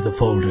looked through the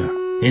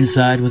folder.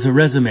 Inside was a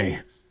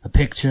resume, a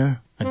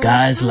picture, a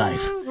guy's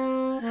life.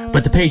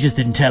 But the pages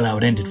didn't tell how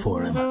it ended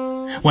for him.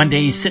 One day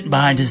he's sitting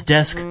behind his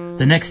desk.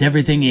 The next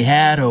everything he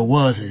had or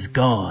was is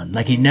gone,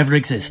 like he never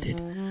existed.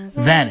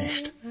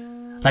 Vanished.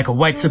 Like a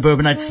white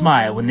suburbanite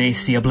smile when they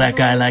see a black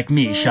guy like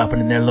me shopping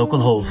in their local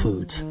Whole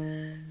Foods.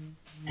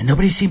 And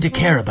nobody seemed to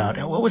care about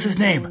it. What was his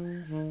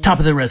name? Top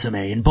of the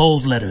resume, in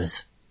bold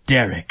letters.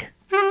 Derek.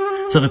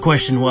 So the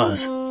question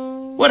was,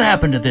 what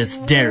happened to this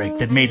Derek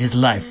that made his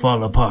life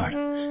fall apart?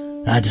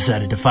 I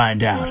decided to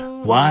find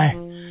out. Why?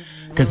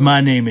 Because my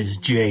name is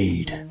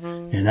Jade.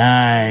 and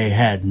I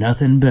had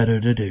nothing better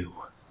to do.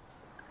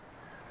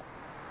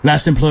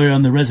 Last employer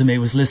on the resume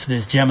was listed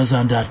as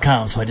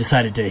Jamazon.com, so I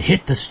decided to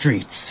hit the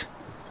streets.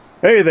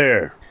 Hey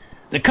there.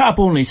 The cop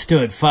only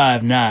stood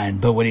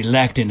 5'9", but what he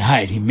lacked in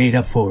height, he made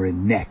up for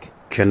in neck.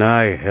 Can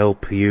I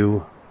help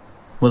you?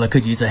 Well, I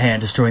could use a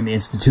hand destroying the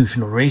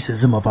institutional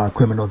racism of our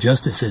criminal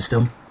justice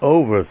system.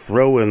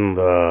 Overthrowing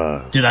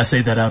the... Did I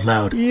say that out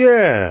loud?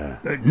 Yeah.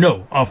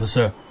 No,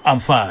 officer. I'm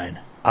fine.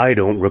 I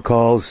don't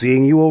recall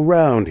seeing you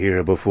around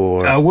here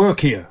before. I work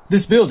here.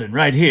 This building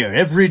right here,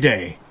 every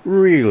day.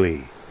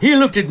 Really? He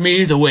looked at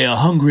me the way a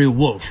hungry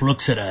wolf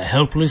looks at a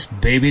helpless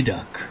baby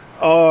duck.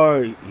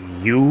 Are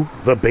you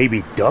the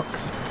baby duck?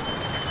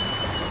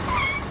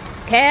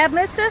 Cab,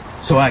 mister?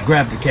 So I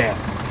grabbed a cab.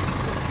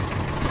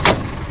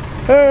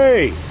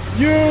 Hey,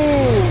 you!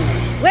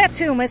 Where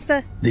to,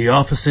 mister? The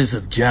offices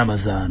of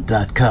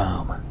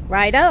Jamazon.com.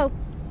 Righto.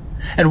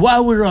 And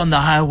while we were on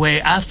the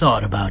highway, I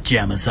thought about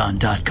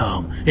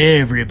Jamazon.com.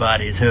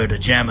 Everybody's heard of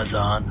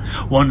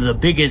Jamazon, one of the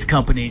biggest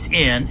companies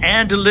in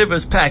and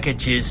delivers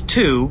packages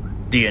to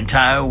the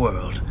entire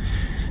world.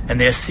 And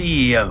their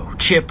CEO,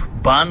 Chip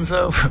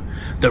Bonzo,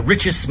 the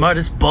richest,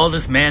 smartest,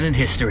 baldest man in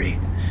history.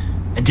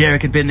 And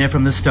Derek had been there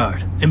from the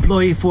start.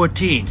 Employee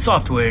 14,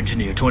 software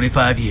engineer,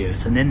 25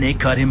 years. And then they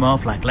cut him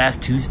off like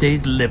last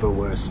Tuesday's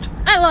liverwurst.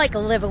 I like a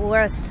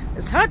liverwurst.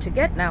 It's hard to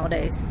get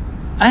nowadays.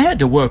 I had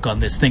to work on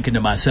this thinking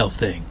to myself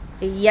thing.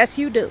 Yes,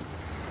 you do.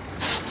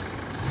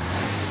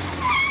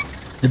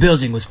 The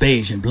building was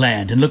beige and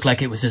bland and looked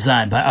like it was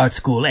designed by art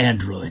school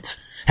androids.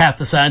 Half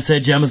the sign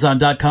said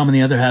Jamazon.com and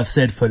the other half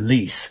said for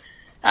lease.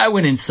 I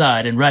went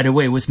inside and right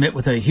away was met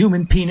with a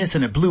human penis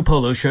and a blue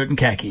polo shirt and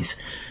khakis.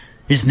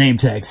 His name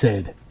tag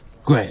said,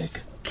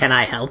 Greg. Can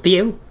I help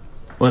you?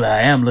 Well,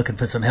 I am looking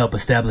for some help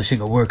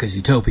establishing a workers'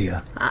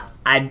 utopia.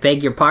 I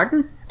beg your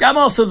pardon? I'm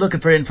also looking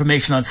for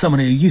information on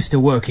someone who used to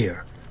work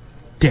here.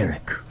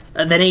 Derek.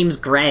 The name's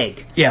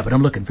Greg. Yeah, but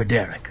I'm looking for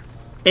Derek.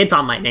 It's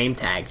on my name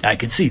tag. I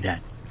can see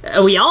that.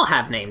 We all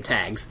have name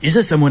tags. Is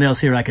there someone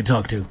else here I can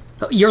talk to?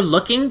 You're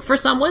looking for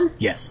someone?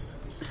 Yes.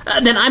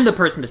 Then I'm the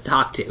person to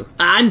talk to.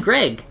 I'm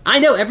Greg. I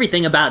know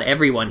everything about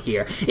everyone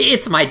here.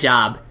 It's my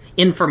job.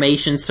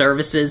 Information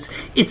services.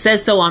 It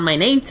says so on my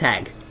name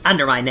tag.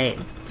 Under my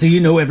name. So you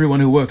know everyone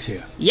who works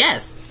here?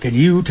 Yes. Can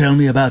you tell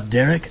me about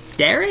Derek?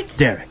 Derek?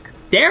 Derek.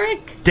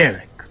 Derek?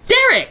 Derek.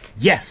 Derek!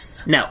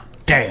 Yes. No.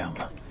 Damn.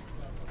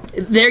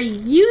 There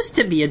used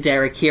to be a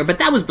Derek here, but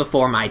that was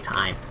before my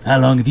time. How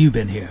long have you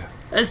been here?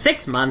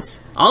 6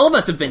 months. All of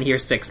us have been here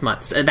 6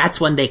 months.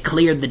 That's when they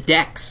cleared the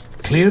decks.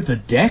 Cleared the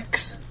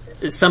decks?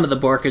 Some of the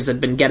workers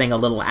had been getting a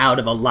little out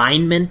of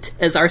alignment,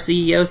 as our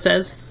CEO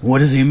says. What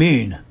does he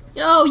mean?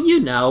 Oh, you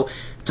know,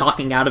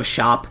 talking out of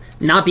shop,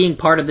 not being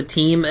part of the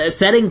team,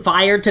 setting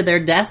fire to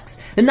their desks,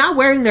 and not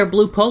wearing their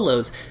blue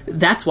polos.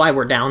 That's why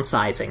we're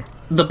downsizing.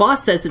 The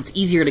boss says it's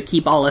easier to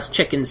keep all us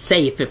chickens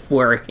safe if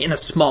we're in a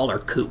smaller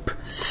coop.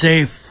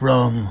 Safe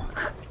from...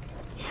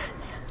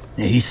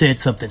 He said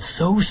something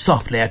so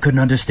softly I couldn't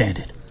understand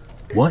it.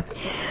 What?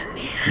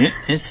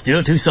 It's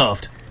still too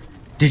soft.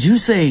 Did you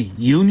say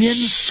union?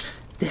 Shh!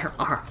 There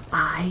are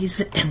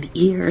eyes and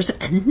ears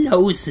and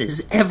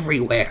noses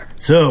everywhere.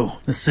 So,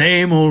 the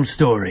same old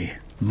story.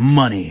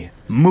 Money,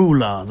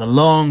 moolah, the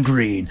long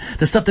green,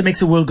 the stuff that makes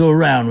the world go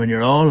around when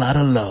you're all out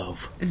of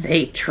love.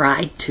 They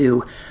tried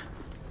to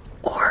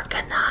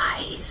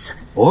organize.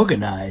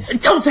 Organize?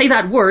 Don't say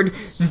that word!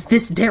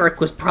 This Derek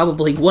was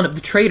probably one of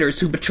the traitors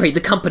who betrayed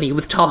the company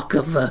with talk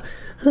of,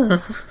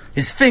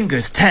 His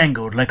fingers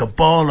tangled like a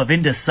ball of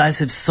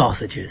indecisive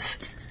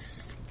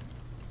sausages.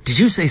 Did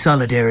you say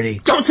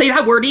solidarity? Don't say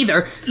that word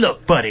either!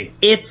 Look, buddy.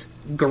 It's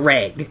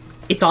Greg.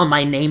 It's on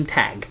my name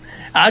tag.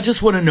 I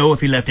just want to know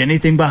if he left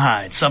anything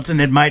behind, something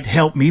that might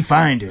help me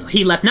find him.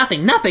 He left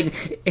nothing,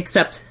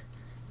 except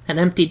an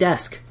empty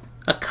desk,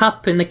 a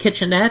cup in the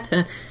kitchenette,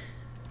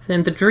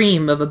 and the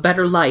dream of a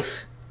better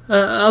life,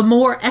 a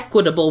more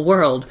equitable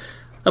world,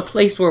 a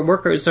place where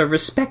workers are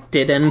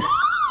respected and...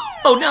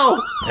 Oh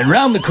no! And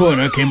round the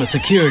corner came a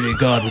security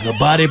guard with a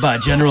body by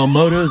General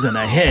Motors and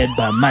a head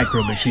by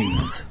Micro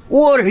Machines.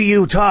 What are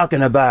you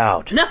talking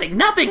about?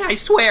 Nothing, I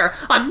swear!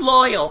 I'm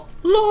loyal!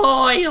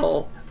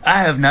 I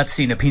have not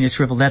seen a penis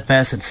shrivel that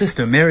fast since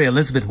Sister Mary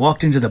Elizabeth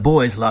walked into the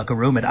boys' locker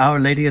room at Our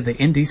Lady of the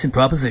Indecent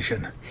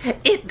Proposition.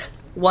 It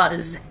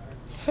was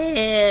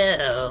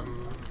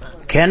him.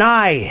 Can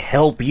I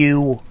help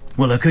you?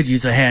 Well, I could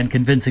use a hand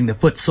convincing the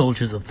foot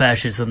soldiers of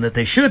fascism that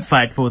they should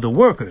fight for the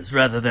workers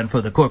rather than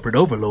for the corporate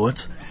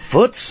overlords.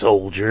 Foot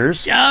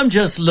soldiers? I'm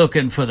just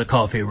looking for the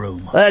coffee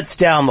room. That's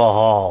down the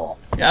hall.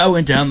 I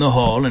went down the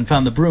hall and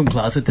found the broom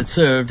closet that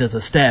served as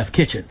a staff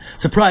kitchen,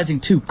 surprising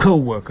 2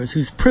 co-workers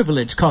whose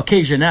privileged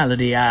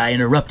Caucasianality I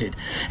interrupted.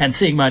 And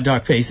seeing my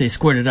dark face, they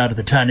squirted out of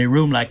the tiny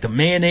room like the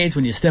mayonnaise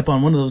when you step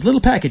on one of those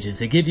little packages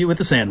they give you with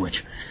a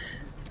sandwich.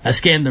 I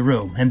scanned the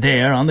room, and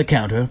there, on the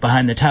counter,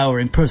 behind the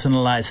towering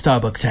personalized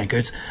Starbucks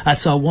tankards, I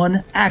saw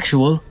one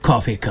actual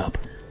coffee cup.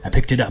 I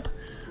picked it up.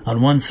 On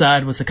one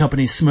side was the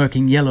company's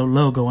smirking yellow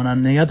logo, and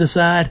on the other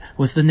side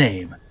was the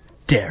name,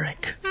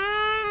 Derek.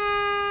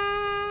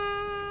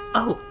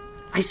 Oh,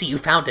 I see you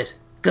found it.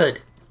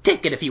 Good.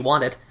 Take it if you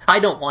want it. I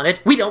don't want it.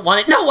 We don't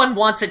want it. No one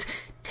wants it.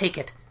 Take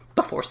it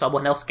before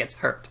someone else gets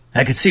hurt.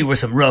 I could see where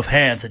some rough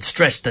hands had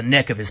stretched the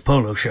neck of his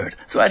polo shirt,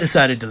 so I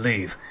decided to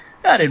leave.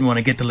 I didn't want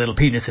to get the little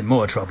penis in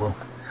more trouble.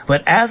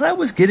 But as I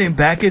was getting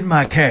back in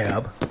my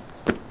cab...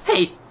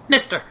 Hey,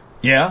 mister.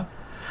 Yeah?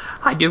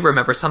 I do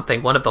remember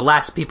something one of the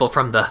last people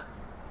from the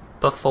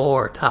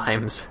before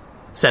times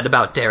said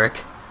about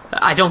Derek.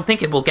 I don't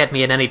think it will get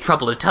me in any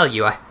trouble to tell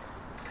you. I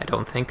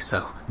don't think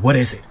so. What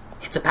is it?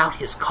 It's about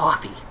his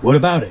coffee. What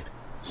about it?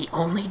 He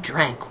only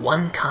drank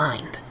one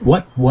kind.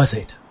 What was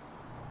it?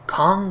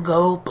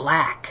 Congo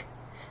Black.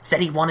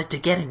 Said he wanted to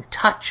get in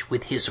touch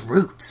with his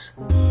roots.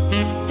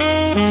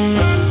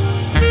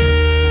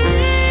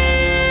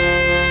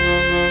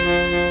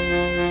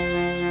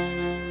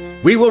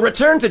 We will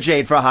return to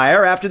Jade for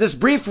Hire after this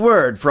brief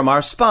word from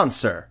our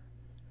sponsor.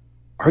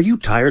 Are you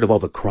tired of all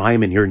the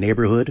crime in your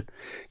neighborhood?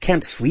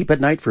 Can't sleep at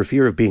night for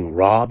fear of being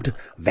robbed,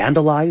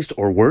 vandalized,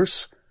 or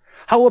worse?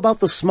 How about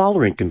the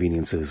smaller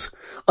inconveniences?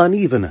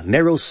 Uneven,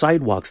 narrow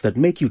sidewalks that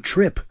make you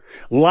trip.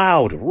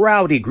 Loud,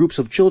 rowdy groups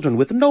of children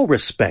with no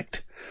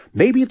respect.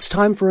 Maybe it's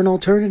time for an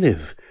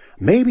alternative.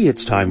 Maybe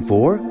it's time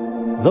for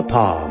the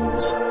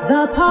Palms.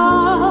 The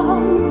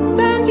Palms,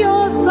 spend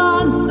your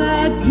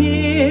sunset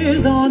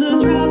years on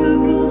a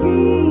tropical beach.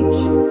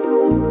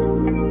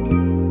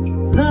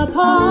 The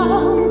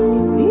Palms,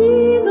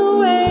 ease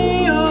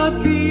away your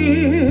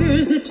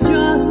fears. It's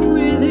just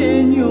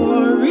within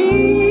your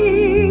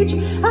reach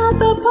at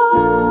the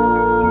Palms.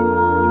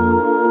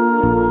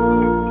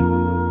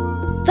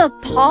 The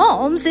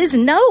Palms is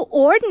no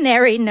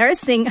ordinary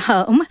nursing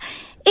home.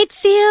 It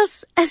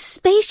feels as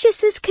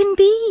spacious as can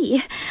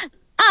be.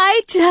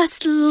 I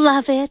just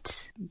love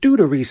it. Due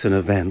to recent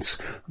events,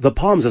 the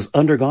Palms has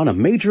undergone a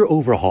major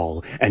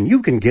overhaul, and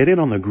you can get in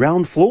on the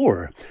ground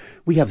floor.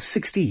 We have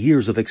 60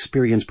 years of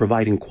experience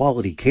providing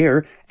quality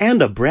care and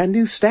a brand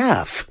new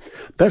staff.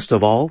 Best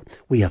of all,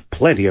 we have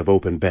plenty of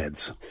open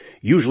beds.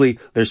 Usually,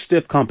 there's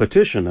stiff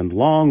competition and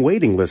long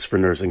waiting lists for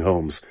nursing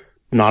homes.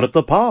 Not at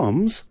the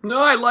Palms.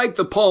 I like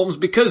the Palms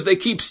because they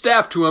keep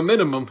staff to a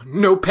minimum.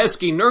 No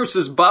pesky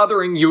nurses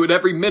bothering you at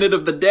every minute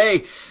of the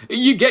day.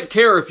 You get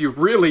care if you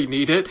really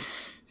need it,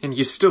 and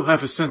you still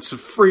have a sense of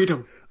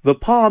freedom. The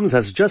Palms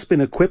has just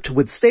been equipped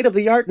with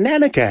state-of-the-art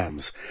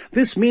nanocams.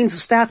 This means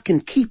staff can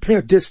keep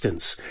their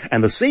distance,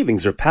 and the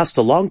savings are passed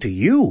along to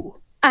you.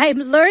 I'm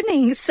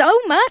learning so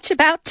much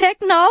about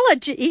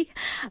technology.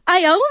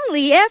 I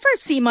only ever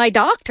see my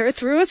doctor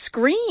through a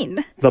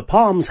screen. The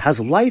Palms has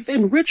life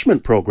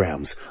enrichment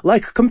programs,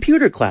 like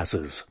computer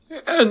classes.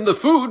 And the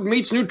food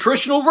meets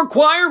nutritional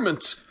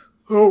requirements.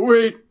 Oh,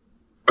 wait.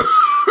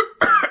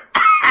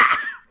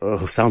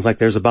 Oh, sounds like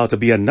there's about to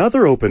be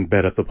another open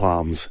bed at the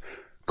Palms.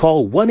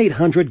 Call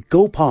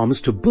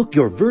 1-800-GO-PALMS to book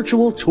your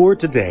virtual tour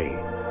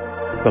today.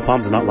 The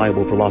Palms is not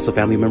liable for loss of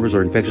family members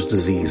or infectious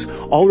disease.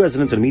 All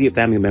residents and immediate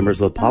family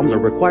members of the Palms are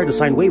required to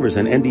sign waivers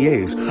and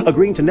NDAs,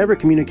 agreeing to never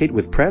communicate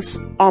with press,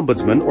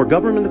 ombudsman, or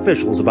government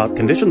officials about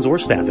conditions or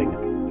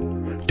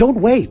staffing.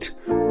 Don't wait.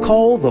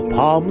 Call the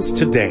Palms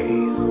today.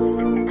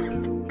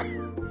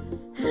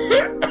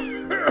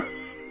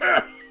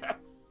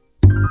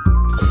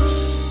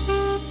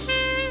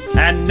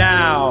 And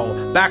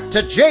now, back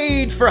to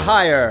Jade for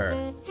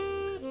Hire.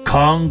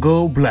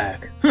 Congo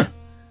Black.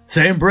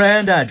 Same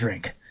brand I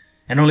drink.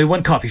 And only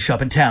one coffee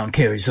shop in town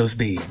carries those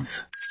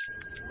beans.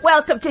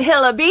 Welcome to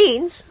Hill of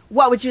Beans.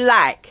 What would you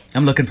like?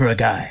 I'm looking for a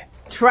guy.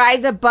 Try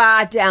the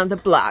bar down the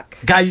block.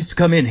 Guy used to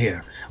come in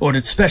here.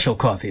 Ordered special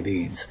coffee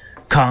beans.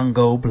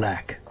 Congo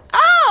Black.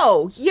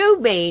 Oh,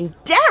 you mean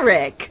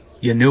Derek.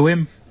 You knew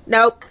him?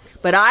 Nope,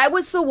 but I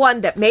was the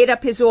one that made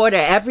up his order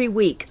every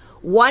week.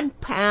 1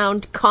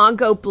 pound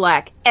Congo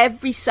Black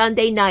every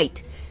Sunday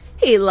night.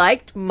 He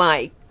liked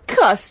my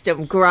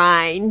custom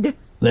grind.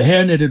 The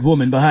hair-knitted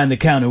woman behind the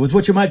counter was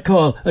what you might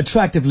call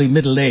attractively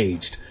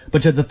middle-aged.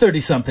 But to the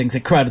 30-somethings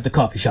that crowded the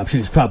coffee shop, she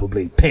was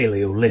probably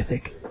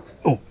Paleolithic.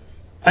 Oh,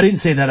 I didn't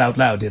say that out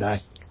loud, did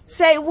I?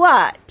 Say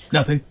what?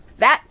 Nothing.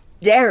 That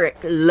Derek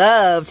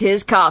loved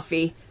his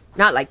coffee.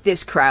 Not like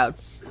this crowd.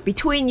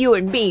 Between you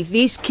and me,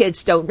 these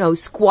kids don't know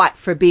squat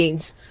for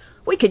beans.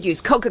 We could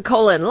use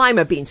Coca-Cola and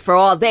lima beans for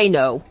all they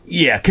know.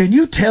 Yeah, can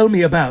you tell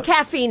me about...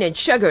 Caffeine and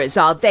sugar is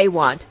all they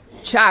want.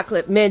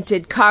 Chocolate,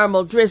 minted,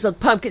 caramel, drizzled,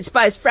 pumpkin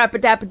spice,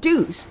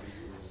 frappadappadoos.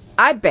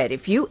 I bet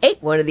if you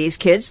ate one of these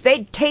kids,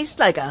 they'd taste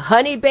like a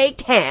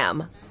honey-baked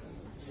ham.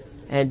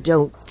 And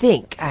don't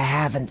think I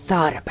haven't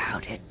thought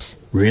about it.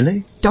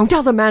 Really? Don't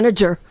tell the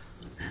manager.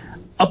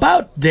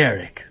 About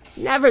Derek.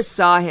 Never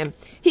saw him.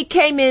 He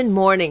came in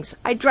mornings.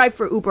 I drive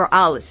for Uber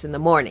Alles in the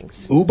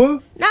mornings.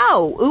 Uber?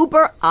 No,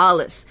 Uber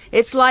Alles.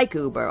 It's like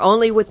Uber,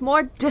 only with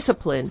more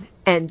discipline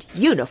and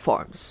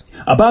uniforms.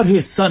 About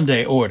his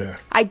Sunday order.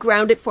 I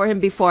ground it for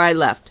him before I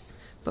left.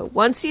 But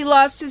once he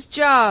lost his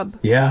job...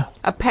 Yeah?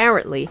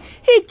 Apparently,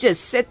 he'd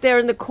just sit there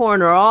in the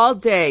corner all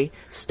day,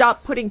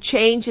 stop putting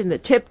change in the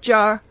tip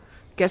jar.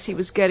 Guess he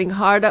was getting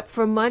hard up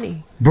for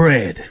money.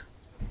 Bread.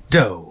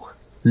 Dough.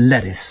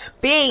 Lettuce.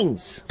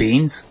 Beans.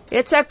 Beans?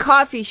 It's a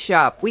coffee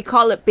shop. We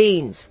call it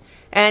Beans.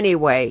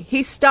 Anyway,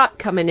 he stopped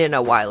coming in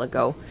a while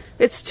ago.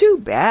 It's too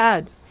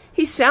bad.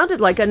 He sounded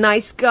like a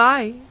nice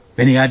guy.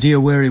 Any idea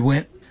where he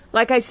went?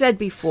 Like I said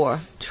before,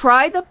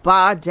 try the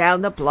bar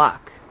down the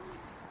block.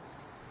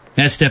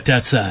 I stepped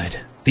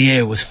outside. The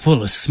air was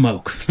full of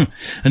smoke.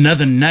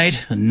 Another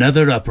night,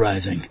 another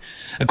uprising.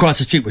 Across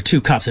the street were two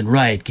cops in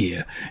riot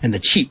gear, and the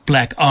cheap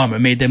black armor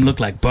made them look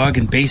like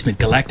bargain basement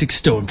galactic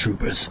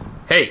stormtroopers.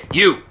 Hey,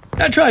 you!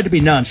 I tried to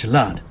be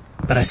nonchalant,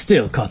 but I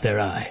still caught their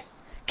eye.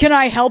 Can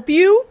I help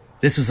you?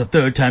 This was the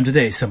third time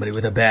today somebody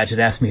with a badge had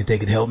asked me if they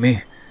could help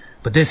me.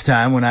 But this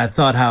time, when I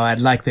thought how I'd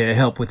like their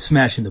help with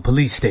smashing the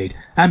police state,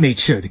 I made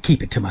sure to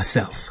keep it to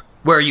myself.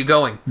 Where are you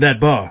going? That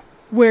bar.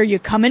 Where you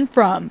coming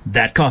from?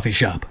 That coffee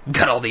shop.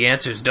 Got all the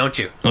answers, don't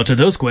you? Well, to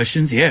those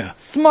questions, yeah.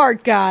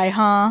 Smart guy,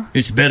 huh?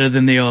 It's better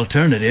than the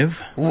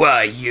alternative.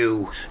 Why,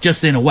 you...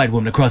 Just then, a white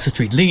woman across the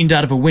street leaned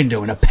out of a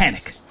window in a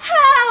panic.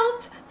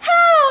 Help!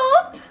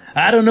 Help!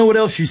 I don't know what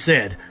else she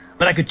said,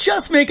 but I could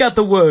just make out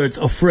the words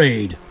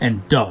afraid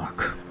and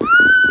dark.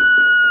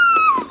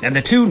 And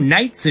the two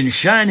knights in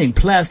shining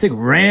plastic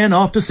ran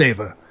off to save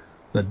her.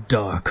 The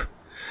dark.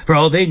 For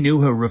all they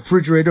knew, her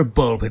refrigerator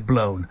bulb had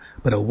blown,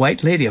 but a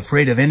white lady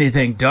afraid of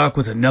anything dark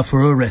was enough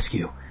for a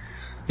rescue.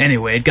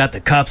 Anyway, it got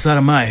the cops out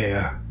of my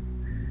hair.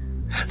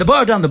 The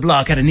bar down the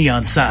block had a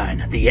neon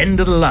sign, the end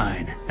of the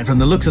line, and from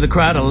the looks of the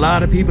crowd, a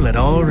lot of people had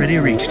already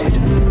reached it.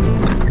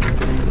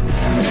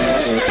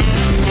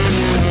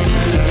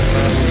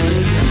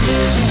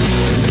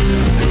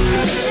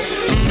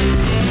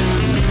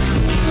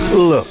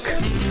 Look,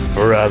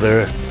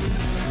 brother,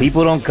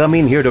 people don't come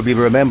in here to be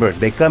remembered.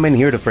 They come in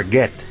here to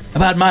forget.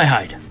 About my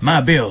height,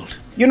 my build.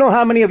 You know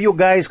how many of you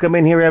guys come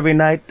in here every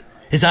night?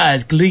 His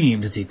eyes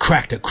gleamed as he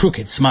cracked a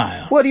crooked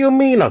smile. What do you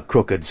mean, a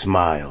crooked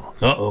smile?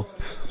 Uh-oh.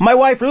 My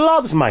wife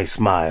loves my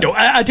smile. No,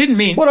 I didn't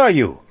mean... What are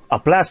you, a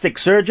plastic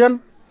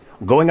surgeon?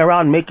 Going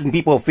around making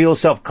people feel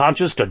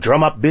self-conscious to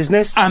drum up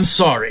business? I'm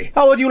sorry.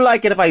 How would you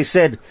like it if I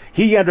said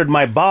he entered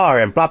my bar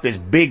and plopped his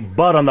big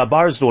butt on the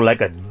bar stool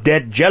like a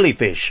dead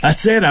jellyfish? I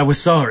said I was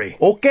sorry.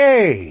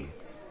 Okay.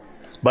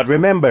 But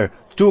remember,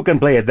 two can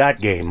play at that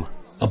game.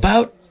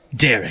 About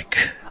Derek.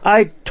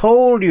 I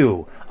told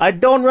you, I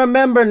don't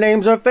remember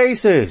names or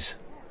faces.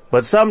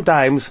 But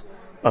sometimes,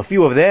 a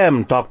few of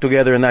them talk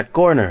together in that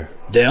corner.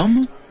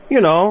 Them?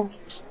 You know,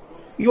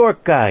 your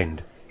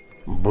kind,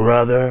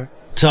 brother.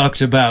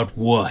 Talked about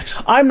what?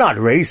 I'm not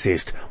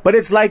racist, but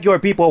it's like your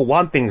people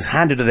want things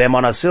handed to them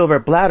on a silver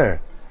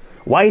platter.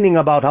 Whining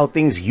about how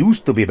things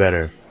used to be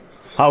better.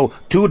 How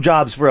 2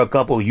 jobs for a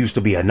couple used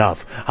to be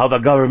enough. How the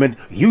government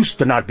used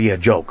to not be a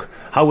joke.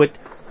 How it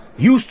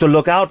used to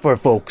look out for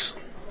folks.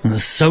 The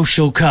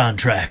social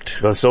contract.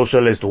 The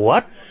socialist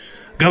what?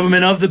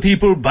 Government of the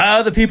people,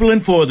 by the people,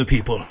 and for the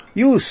people.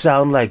 You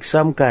sound like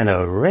some kind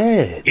of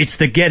red. It's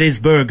the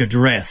Gettysburg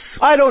Address.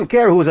 I don't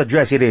care whose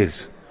address it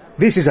is.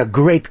 This is a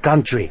great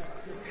country.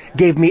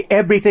 Gave me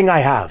everything I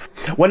have.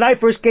 When I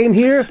first came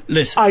here,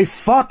 listen, I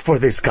fought for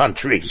this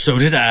country. So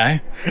did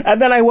I. And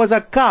then I was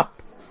a cop.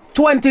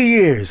 20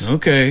 years.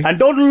 Okay. And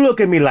don't look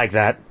at me like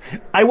that.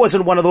 I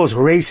wasn't one of those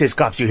racist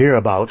cops you hear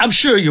about. I'm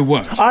sure you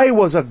weren't. I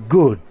was a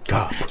good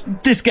cop.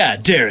 This guy,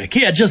 Derek,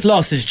 he had just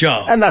lost his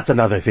job. And that's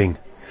another thing.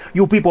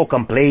 You people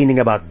complaining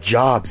about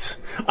jobs.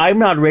 I'm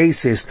not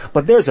racist,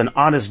 but there's an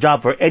honest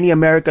job for any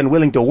American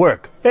willing to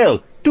work.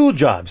 Hell, 2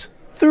 jobs.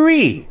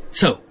 3.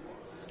 So,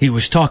 he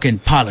was talking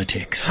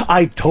politics.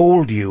 I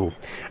told you.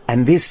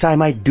 And this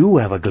time I do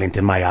have a glint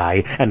in my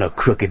eye and a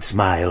crooked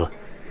smile.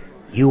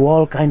 You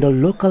all kind of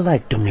look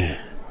alike to me.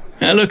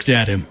 I looked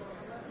at him,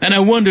 and I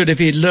wondered if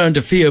he'd learned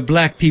to fear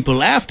black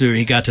people after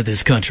he got to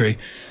this country,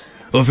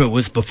 or if it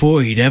was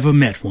before he'd ever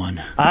met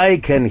one. I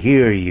can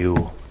hear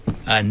you.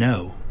 I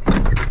know.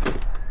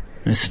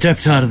 I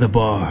stepped out of the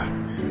bar.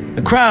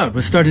 A crowd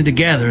was starting to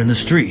gather in the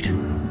street.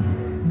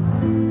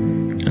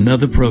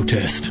 Another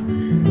protest.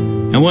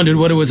 I wondered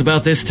what it was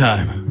about this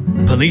time.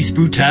 Police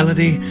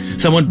brutality,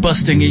 someone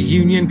busting a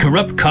union,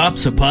 corrupt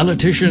cops or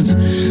politicians.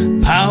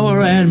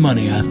 Power and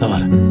money, I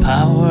thought.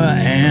 Power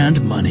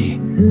and money.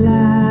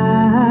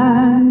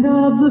 Land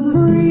of the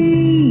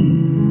free,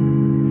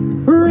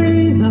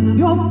 raise up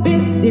your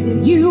fist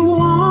if you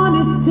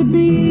want it to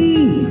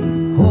be.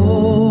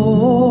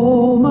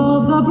 Home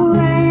of the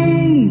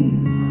brave,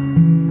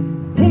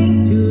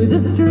 take to the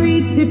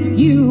streets if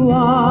you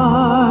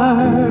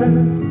are.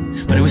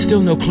 But I was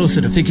still no closer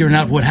to figuring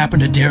out what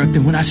happened to Derek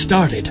than when I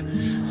started.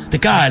 The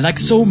guy, like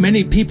so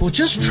many people,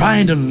 just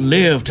trying to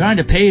live, trying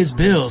to pay his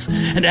bills,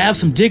 and to have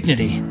some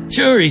dignity.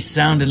 Sure, he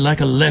sounded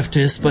like a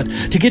leftist, but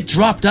to get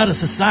dropped out of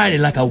society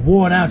like a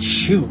worn-out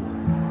shoe.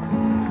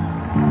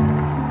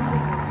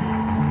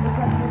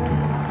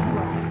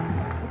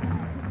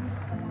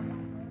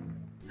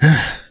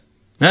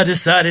 I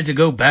decided to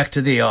go back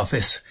to the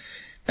office.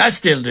 I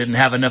still didn't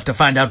have enough to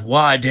find out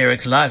why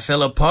Derek's life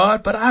fell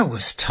apart, but I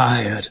was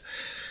tired.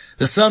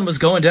 The sun was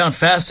going down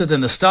faster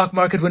than the stock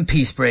market when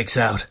peace breaks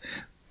out.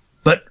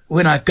 But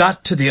when I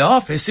got to the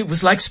office, it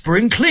was like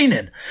spring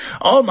cleaning.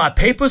 All my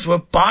papers were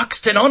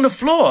boxed and on the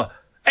floor.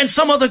 And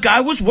some other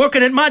guy was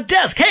working at my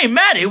desk. Hey,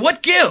 Maddie,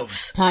 what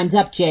gives? Time's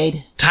up,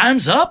 Jade.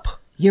 Time's up?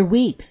 Your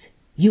weeks.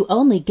 You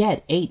only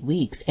get 8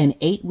 weeks, and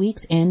 8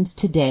 weeks ends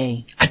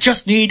today. I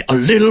just need a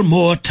little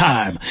more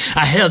time.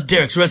 I held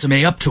Derek's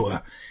resume up to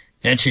her,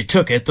 and she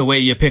took it the way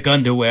you pick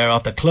underwear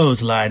off the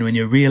clothesline when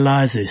you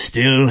realize they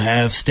still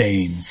have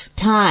stains.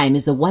 Time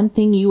is the one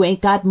thing you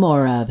ain't got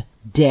more of,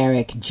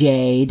 Derek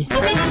Jade.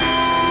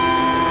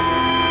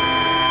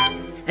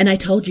 And I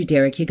told you,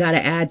 Derek, you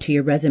gotta add to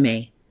your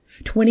resume.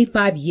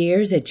 25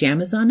 years at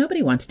Jamazon?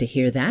 Nobody wants to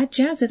hear that.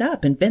 Jazz it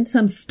up. Invent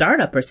some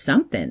startup or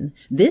something.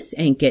 This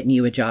ain't getting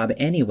you a job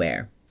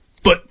anywhere.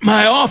 But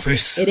my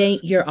office... It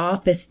ain't your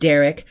office,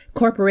 Derek.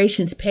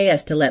 Corporations pay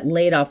us to let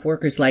laid-off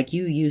workers like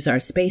you use our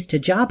space to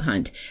job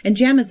hunt, and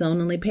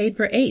Jamazon only paid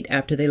for 8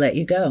 after they let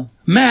you go.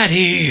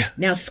 Maddie!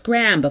 Now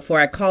scram before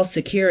I call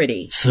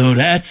security. So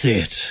that's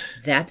it.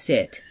 That's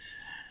it.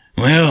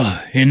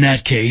 Well, in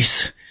that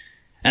case...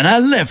 And I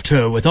left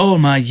her with all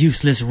my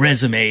useless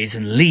resumes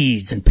and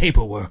leads and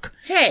paperwork.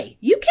 Hey,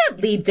 you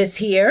can't leave this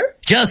here.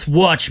 Just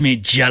watch me,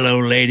 Jello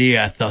lady,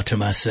 I thought to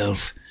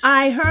myself.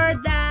 I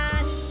heard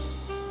that.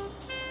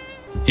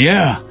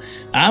 Yeah,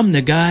 I'm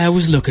the guy I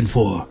was looking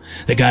for.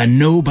 The guy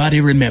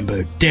nobody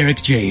remembered.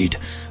 Derek Jade,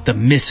 the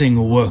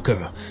missing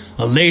worker.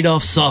 A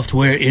laid-off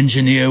software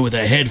engineer with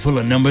a head full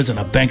of numbers and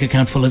a bank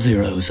account full of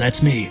zeros.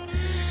 That's me.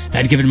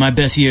 I'd given my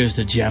best years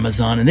to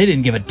Jamazon, and they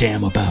didn't give a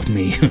damn about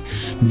me.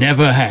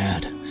 Never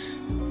had.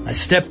 I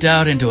stepped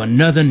out into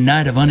another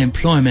night of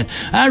unemployment.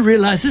 I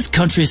realized this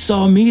country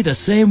saw me the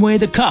same way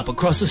the cop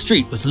across the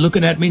street was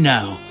looking at me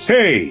now.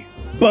 Hey,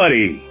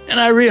 buddy. And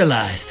I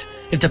realized,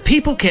 if the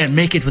people can't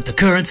make it with the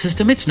current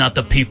system, it's not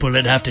the people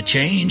that have to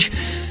change.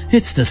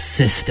 It's the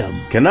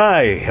system. Can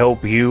I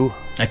help you?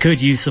 I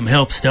could use some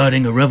help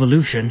starting a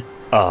revolution.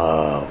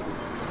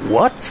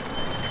 What?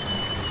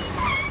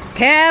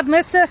 Cab,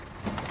 mister?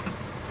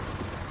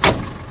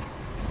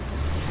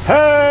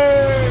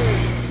 Hey!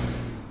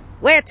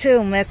 Where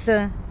to,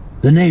 mister?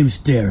 The name's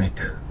Derek.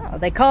 Oh,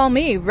 they call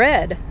me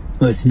Red.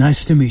 Well, it's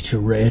nice to meet you,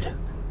 Red.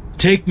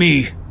 Take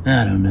me,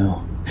 I don't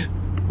know.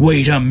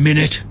 Wait a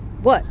minute.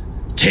 What?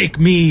 Take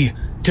me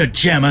to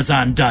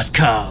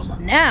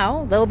Jamazon.com.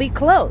 Now they'll be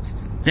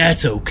closed.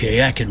 That's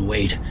okay, I can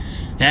wait.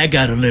 I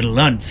got a little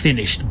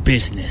unfinished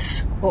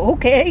business.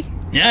 Okay.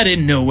 I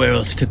didn't know where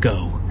else to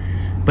go.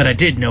 But I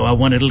did know I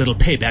wanted a little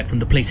payback from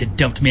the place that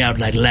dumped me out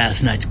like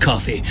last night's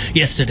coffee,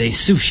 yesterday's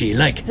sushi,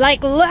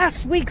 like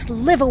last week's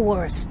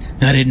liverwurst.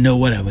 I didn't know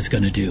what I was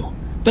gonna do,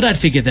 but I'd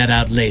figure that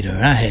out later.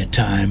 I had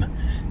time.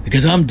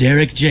 Because I'm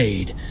Derek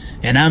Jade,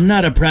 and I'm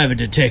not a private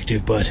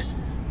detective, but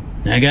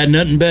I got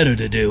nothing better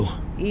to do.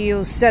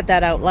 You said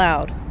that out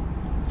loud.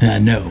 I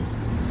know.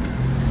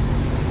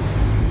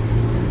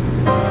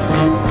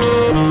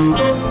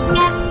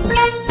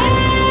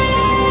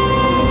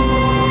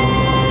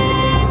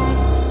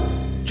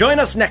 Join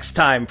us next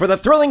time for the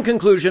thrilling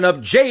conclusion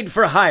of Jade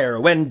for Hire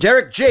when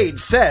Derek Jade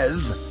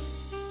says...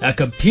 A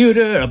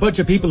computer, a bunch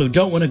of people who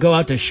don't want to go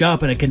out to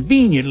shop, and a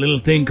convenient little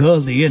thing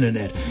called the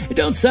internet. It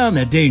don't sound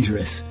that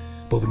dangerous,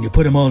 but when you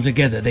put them all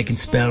together, they can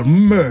spell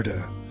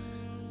murder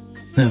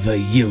of a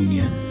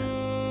union.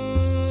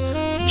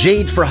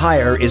 Jade for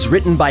Hire is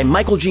written by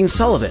Michael Gene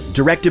Sullivan,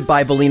 directed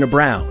by Valina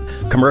Brown.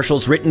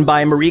 Commercials written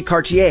by Marie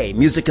Cartier,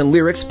 music and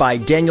lyrics by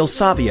Daniel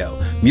Savio,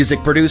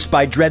 music produced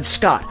by Dred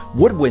Scott,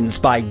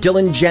 woodwinds by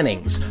Dylan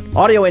Jennings,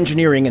 audio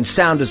engineering and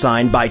sound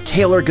design by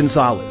Taylor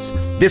Gonzalez.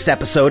 This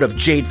episode of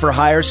Jade for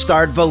Hire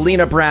starred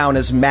Valina Brown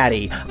as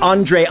Maddie,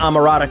 Andre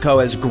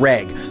Amoratico as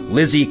Greg,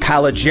 Lizzie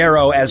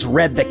Calagero as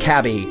Red the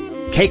Cabbie,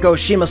 Keiko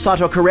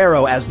Shimasato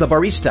Carrero as the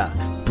barista,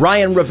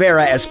 Brian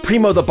Rivera as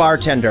Primo the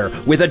bartender,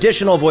 with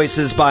additional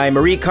voices by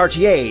Marie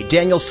Cartier,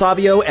 Daniel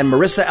Savio, and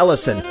Marissa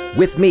Ellison,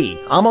 with me,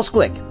 Amos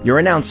Glick, your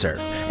announcer,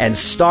 and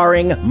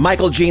starring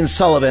Michael Gene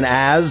Sullivan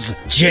as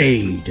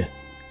Jade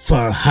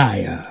for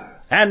Hire.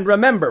 And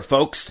remember,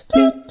 folks,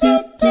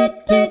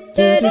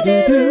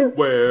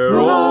 we're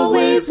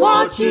always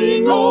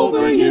watching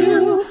over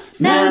you.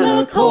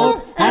 Nana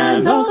Corp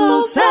and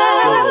Uncle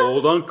Sam.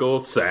 Old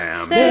Uncle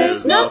Sam.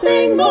 There's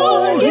nothing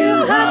more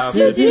you have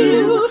to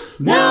do.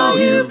 Now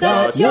you've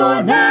got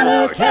your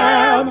Nana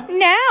Cam.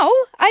 Now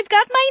I've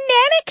got my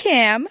Nana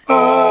Cam.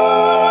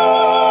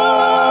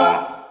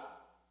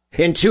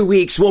 in 2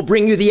 weeks we'll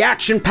bring you the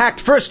action-packed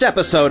first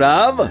episode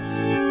of...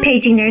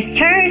 Paging Nurse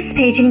Terse,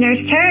 Paging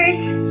Nurse Terse.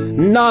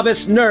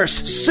 Novice Nurse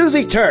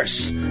Susie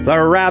Terse, the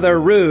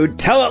rather rude,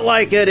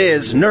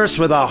 tell-it-like-it-is nurse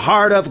with a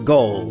heart of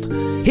gold.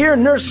 Hear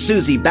Nurse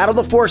Susie battle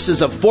the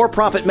forces of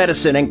for-profit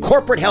medicine and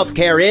corporate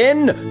healthcare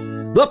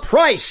in The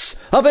Price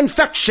of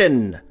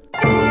Infection.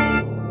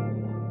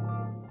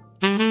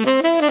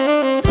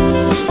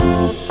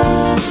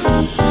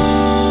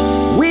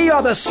 We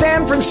are the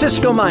San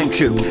Francisco Mime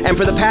Troupe, and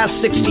for the past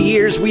 60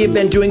 years we have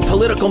been doing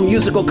political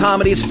musical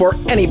comedies for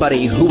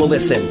anybody who will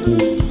listen.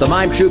 The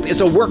Mime Troupe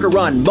is a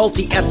worker-run,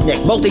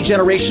 multi-ethnic,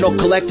 multi-generational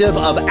collective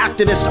of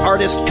activist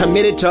artists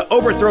committed to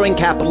overthrowing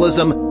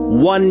capitalism,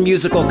 one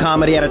musical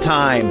comedy at a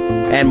time,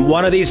 and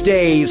one of these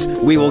days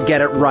we will get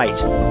it right.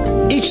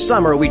 Each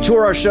summer we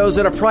tour our shows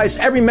at a price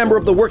every member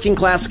of the working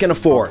class can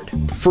afford,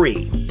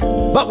 free.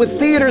 But with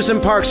theaters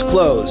and parks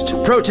closed,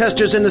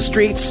 protesters in the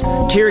streets,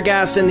 tear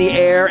gas in the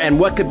air, and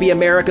what could be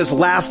America's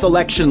last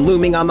election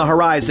looming on the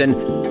horizon,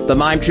 the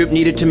Mime Troupe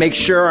needed to make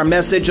sure our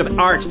message of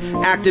art,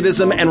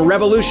 activism, and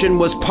revolution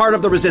was part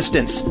of the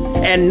resistance.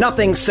 And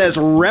nothing says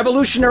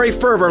revolutionary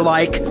fervor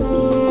like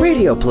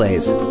radio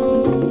plays.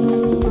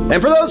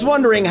 And for those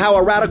wondering how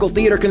a radical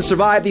theater can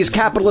survive these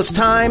capitalist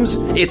times,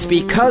 it's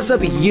because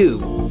of you.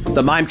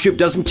 The Mime Troupe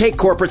doesn't take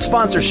corporate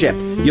sponsorship.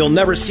 You'll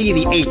never see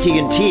the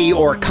AT&T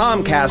or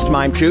Comcast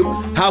Mime Troupe.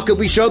 How could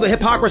we show the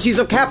hypocrisies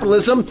of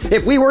capitalism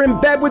if we were in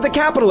bed with the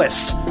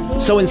capitalists?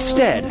 So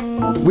instead,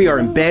 we are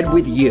in bed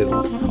with you,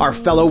 our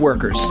fellow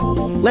workers.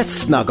 Let's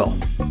snuggle.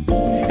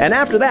 And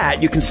after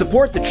that, you can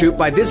support the troupe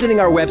by visiting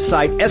our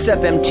website,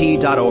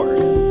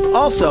 sfmt.org.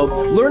 Also,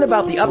 learn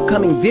about the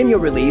upcoming video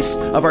release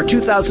of our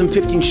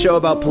 2015 show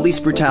about police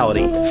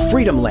brutality,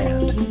 Freedom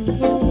Land.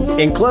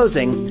 In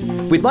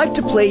closing, we'd like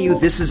to play you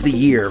This Is the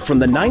Year from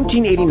the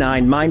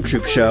 1989 Mime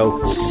Troupe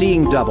show,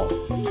 Seeing Double.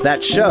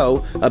 That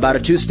show, about a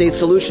two-state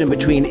solution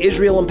between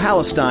Israel and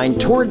Palestine,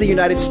 toured the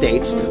United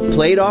States,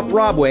 played off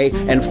Broadway,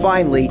 and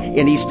finally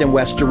in East and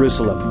West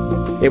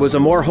Jerusalem. It was a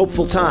more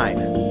hopeful time.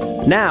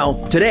 Now,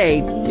 today,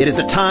 it is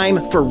a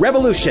time for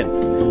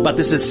revolution, but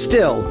this is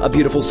still a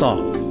beautiful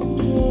song.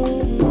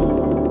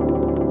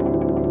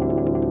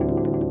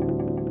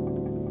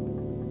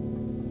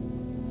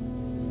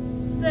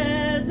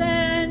 There's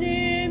an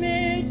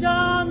image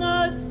on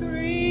the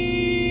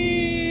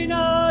screen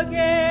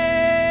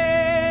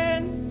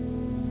again.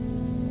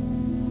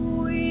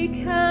 We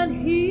can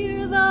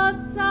hear the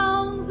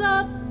sounds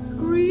of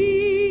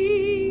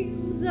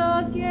screams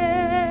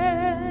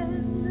again.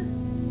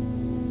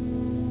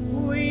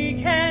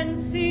 We can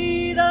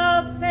see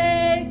the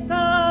face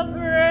of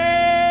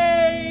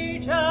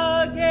rage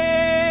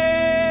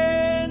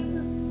again,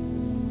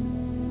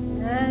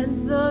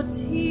 and the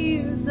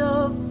tears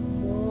of mourning,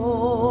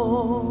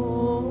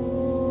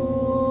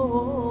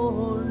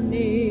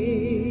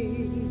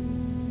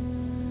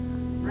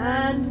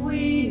 and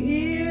we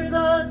hear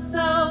the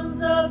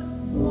sounds of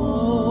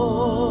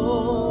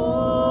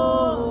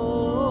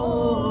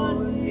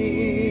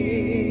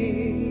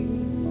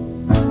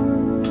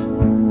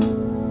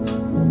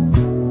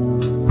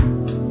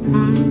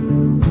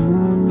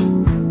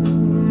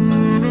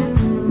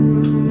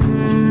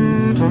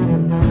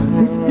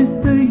This is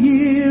the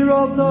year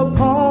of the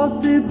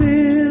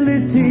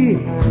possibility.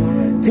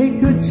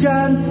 Take a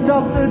chance,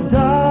 stop the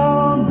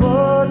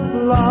downward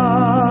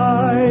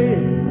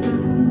slide.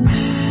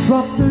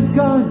 Drop the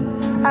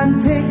guns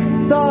and take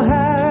the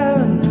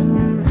hand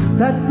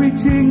that's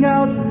reaching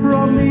out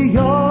from the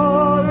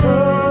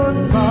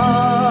other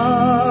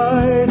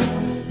side.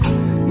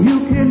 You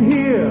can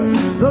hear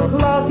the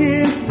clock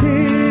is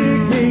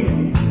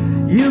ticking.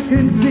 You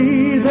can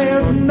see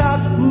there's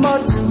not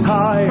much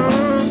time.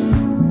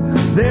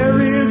 There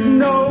is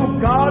no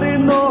God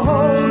in the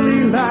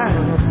Holy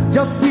Land,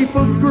 just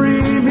people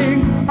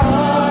screaming,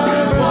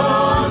 I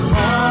want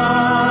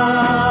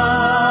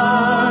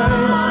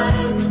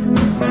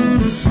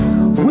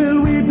mine.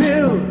 Will we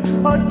build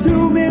a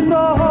tomb in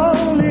the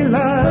Holy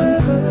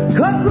Land,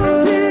 cut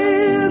from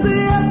tears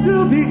yet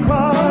to be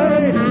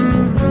cried?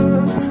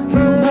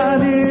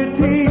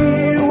 Humanity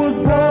was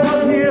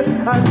born here,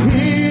 and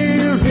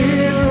here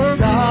it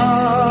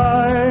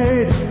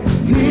died.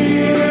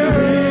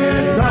 Here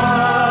it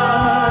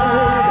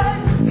died.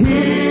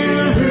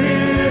 Here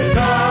it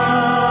died.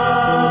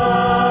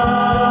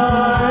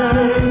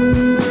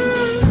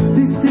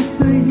 This is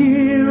the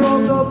year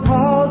of the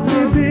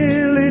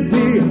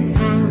possibility.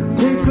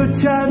 Take a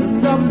chance,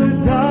 stop the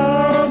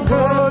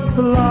downward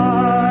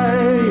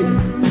slide.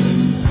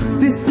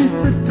 This is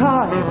the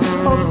time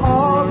of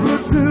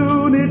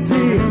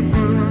opportunity.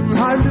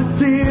 Time to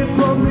see it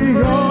from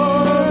the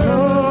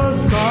other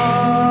side.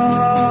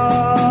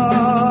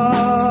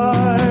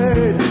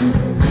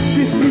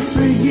 This is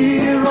the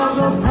year of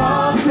the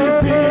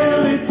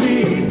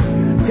possibility.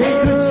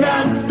 Take a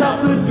chance,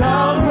 stop the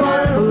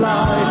downward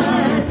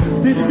slide.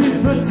 This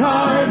is the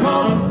time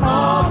of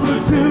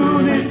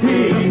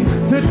opportunity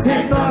to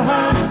take the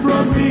hand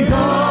from the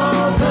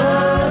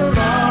other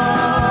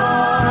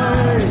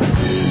side.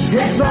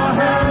 Take the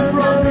hand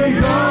from the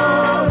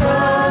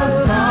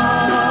other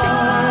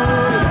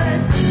side.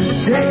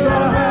 Take the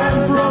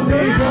hand from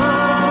the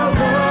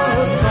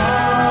other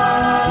side.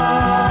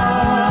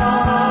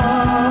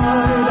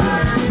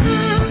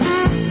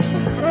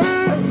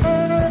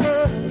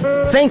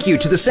 Thank you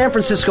to the San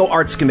Francisco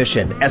Arts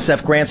Commission,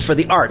 SF Grants for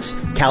the Arts,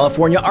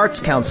 California Arts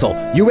Council,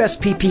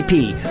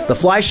 USPPP, the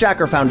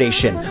Fleischacker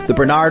Foundation, the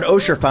Bernard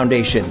Osher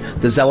Foundation,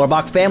 the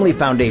Zellerbach Family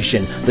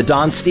Foundation, the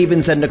Don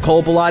Stevens and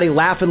Nicole Bellotti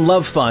Laugh and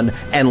Love Fund,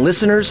 and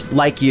listeners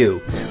like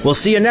you. We'll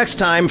see you next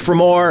time for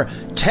more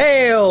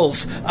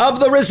Tales of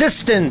the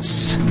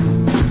Resistance.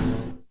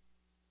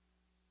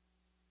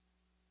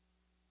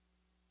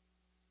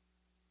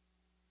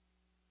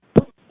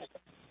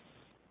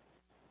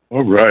 All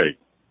All right.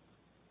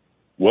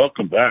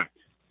 Welcome back.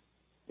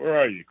 Where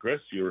are you, Chris?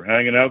 You're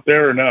hanging out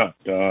there or not?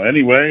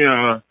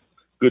 Anyway,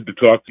 good to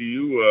talk to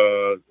you,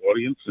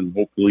 audience, and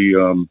hopefully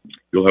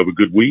you'll have a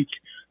good week.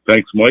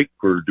 Thanks, Mike,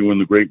 for doing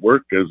the great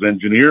work as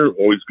engineer.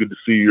 Always good to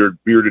see your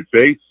bearded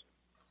face.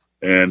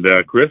 And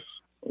Chris,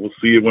 we'll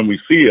see you when we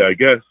see you, I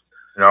guess.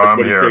 No,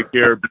 I'm here. Take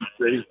care. Be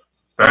safe.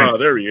 Thanks. Oh,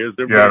 there he is.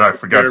 Yeah, and I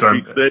forgot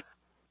to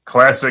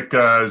classic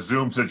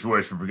Zoom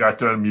situation. Forgot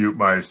to unmute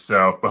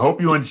myself. But hope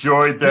you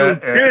enjoyed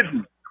that. You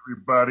didn't.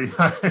 Everybody,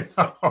 I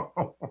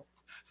know.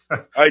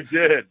 I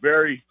did.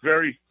 Very,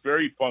 very,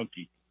 very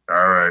funky.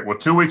 All right. Well,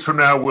 2 weeks from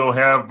now, we'll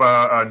have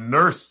a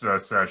nurse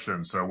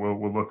session, so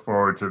we'll look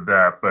forward to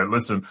that. But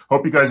listen,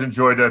 hope you guys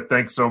enjoyed that.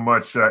 Thanks so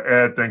much,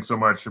 Ed. Thanks so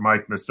much,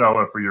 Mike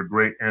Nacella, for your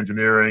great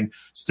engineering.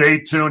 Stay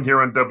tuned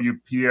here on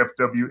WPFW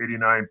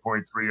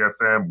 89.3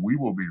 FM. We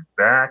will be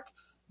back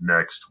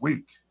next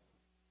week.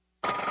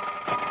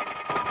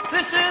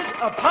 This is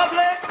a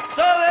public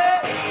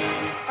service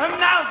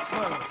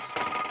announcement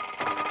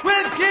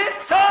with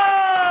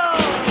guitar.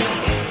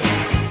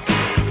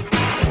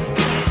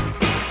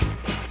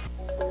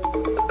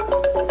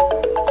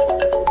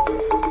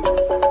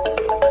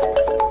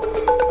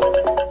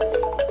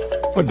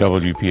 For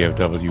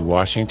WPFW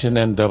Washington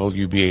and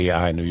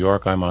WBAI New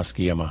York, I'm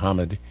Askia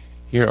Muhammad.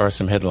 Here are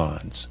some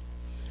headlines.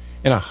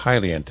 In a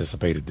highly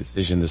anticipated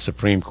decision, the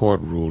Supreme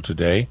Court ruled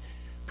today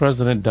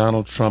President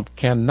Donald Trump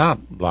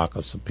cannot block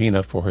a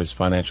subpoena for his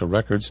financial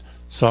records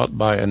sought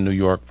by a New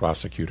York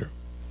prosecutor.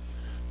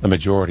 The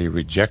majority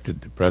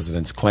rejected the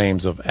president's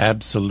claims of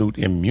absolute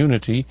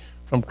immunity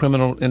from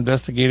criminal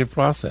investigative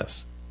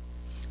process.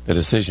 The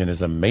decision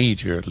is a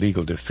major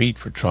legal defeat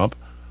for Trump,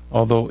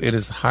 although it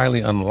is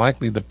highly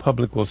unlikely the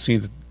public will see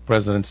the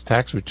president's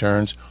tax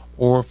returns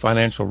or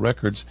financial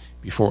records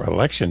before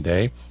Election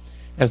Day,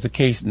 as the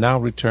case now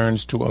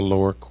returns to a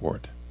lower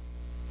court.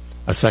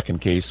 A second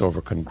case over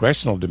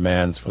congressional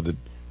demands for the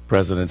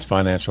president's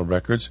financial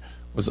records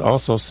was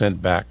also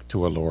sent back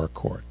to a lower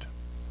court.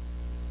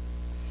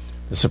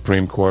 The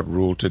Supreme Court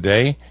ruled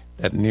today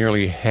that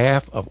nearly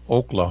half of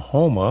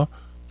Oklahoma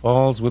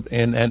falls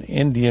within an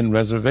Indian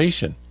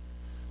reservation,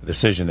 a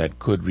decision that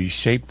could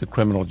reshape the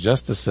criminal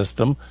justice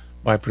system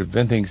by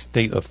preventing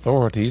state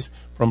authorities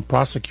from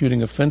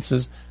prosecuting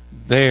offenses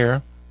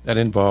there that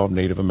involve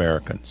Native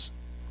Americans.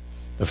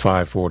 The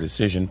 5-4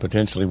 decision,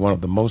 potentially one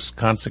of the most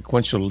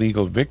consequential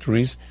legal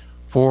victories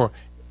for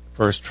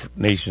First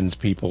Nations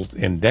peoples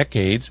in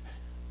decades,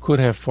 could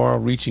have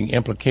far-reaching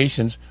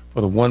implications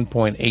for the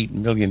 1.8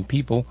 million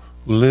people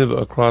who live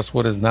across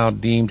what is now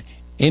deemed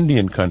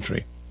Indian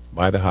country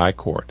by the High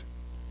Court.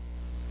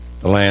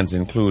 The lands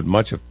include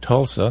much of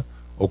Tulsa,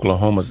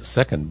 Oklahoma's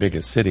second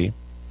biggest city.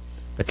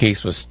 The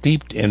case was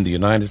steeped in the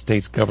United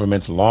States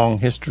government's long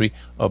history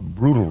of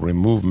brutal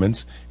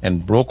removals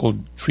and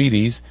brokered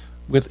treaties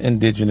with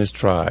indigenous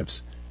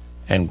tribes,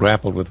 and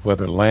grappled with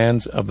whether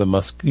lands of the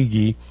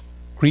Muskogee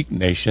Creek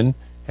Nation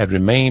had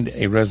remained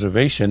a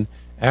reservation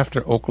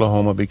after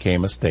Oklahoma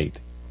became a state.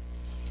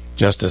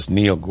 Justice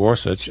Neil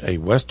Gorsuch, a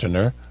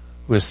Westerner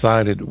who has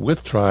sided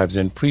with tribes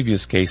in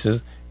previous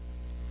cases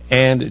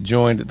and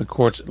joined the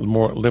court's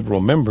more liberal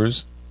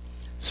members,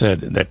 said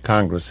that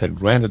Congress had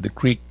granted the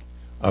Creek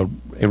a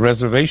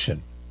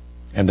reservation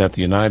and that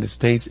the United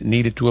States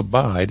needed to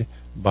abide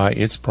by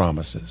its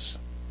promises.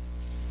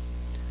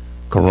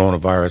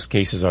 Coronavirus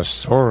cases are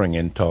soaring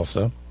in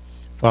Tulsa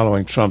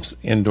following Trump's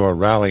indoor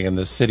rally in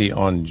the city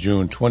on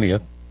June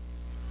 20th.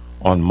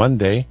 On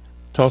Monday,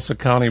 Tulsa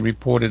County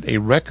reported a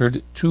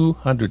record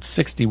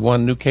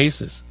 261 new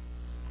cases.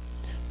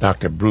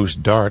 Dr. Bruce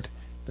Dart,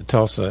 the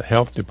Tulsa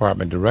Health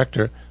Department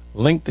director,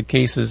 linked the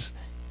cases'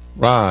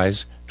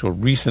 rise to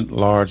recent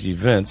large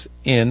events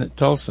in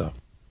Tulsa.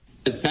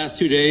 The past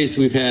 2 days,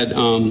 we've had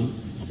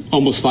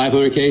almost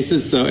 500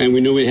 cases, and we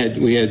knew we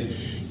had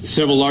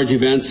several large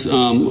events a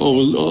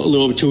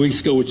little over 2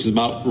 weeks ago, which is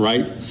about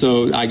right.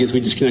 So I guess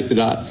we just connect the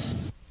dots.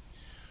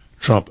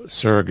 Trump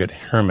surrogate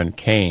Herman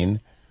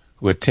Cain,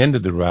 who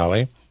attended the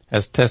rally,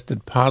 has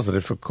tested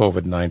positive for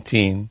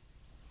COVID-19.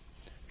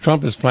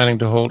 Trump is planning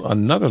to hold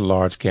another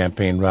large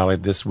campaign rally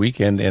this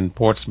weekend in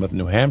Portsmouth,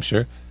 New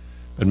Hampshire,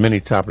 but many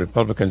top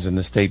Republicans in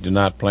the state do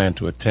not plan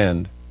to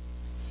attend.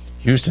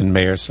 Houston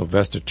Mayor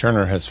Sylvester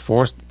Turner has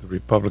forced the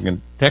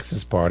Republican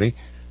Texas Party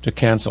to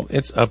cancel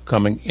its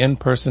upcoming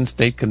in-person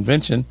state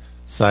convention,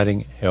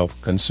 citing health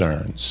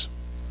concerns.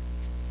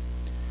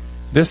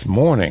 This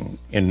morning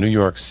in New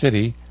York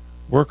City,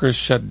 workers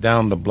shut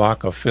down the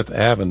block of Fifth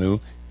Avenue,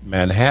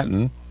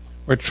 Manhattan,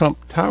 where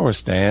Trump Tower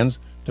stands,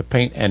 to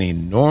paint an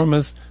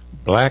enormous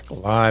Black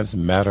Lives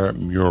Matter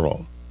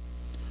mural.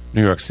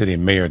 New York City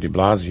Mayor de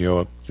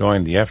Blasio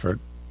joined the effort.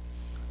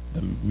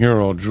 The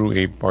mural drew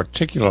a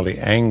particularly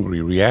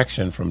angry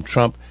reaction from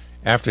Trump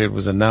after it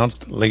was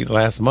announced late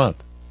last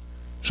month.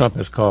 Trump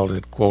has called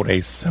it, quote, a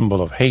symbol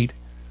of hate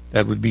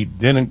that would be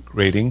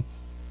denigrating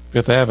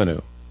Fifth Avenue,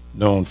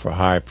 known for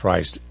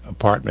high-priced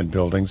apartment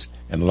buildings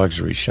and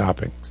luxury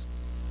shoppings.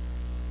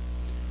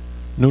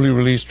 Newly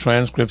released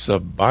transcripts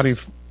of body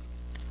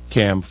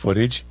cam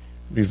footage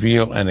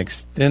reveal an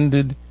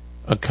extended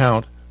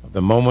account of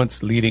the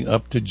moments leading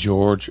up to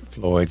George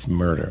Floyd's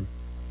murder.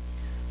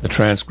 The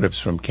transcripts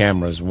from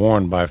cameras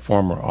worn by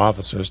former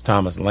officers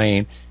Thomas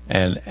Lane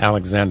and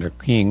Alexander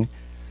King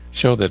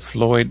show that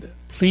Floyd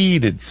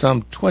pleaded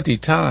some 20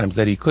 times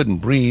that he couldn't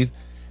breathe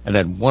and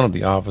that one of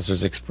the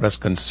officers expressed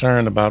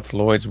concern about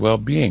Floyd's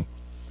well-being,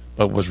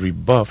 but was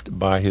rebuffed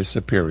by his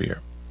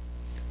superior.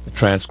 The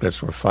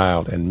transcripts were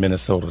filed in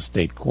Minnesota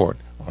State Court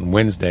on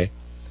Wednesday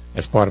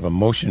as part of a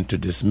motion to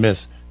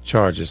dismiss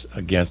charges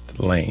against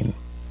Lane.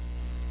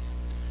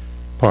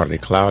 Partly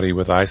cloudy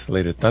with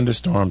isolated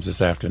thunderstorms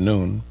this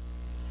afternoon.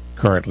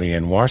 Currently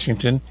in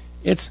Washington,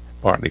 it's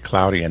partly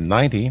cloudy and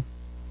 90.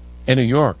 In New York,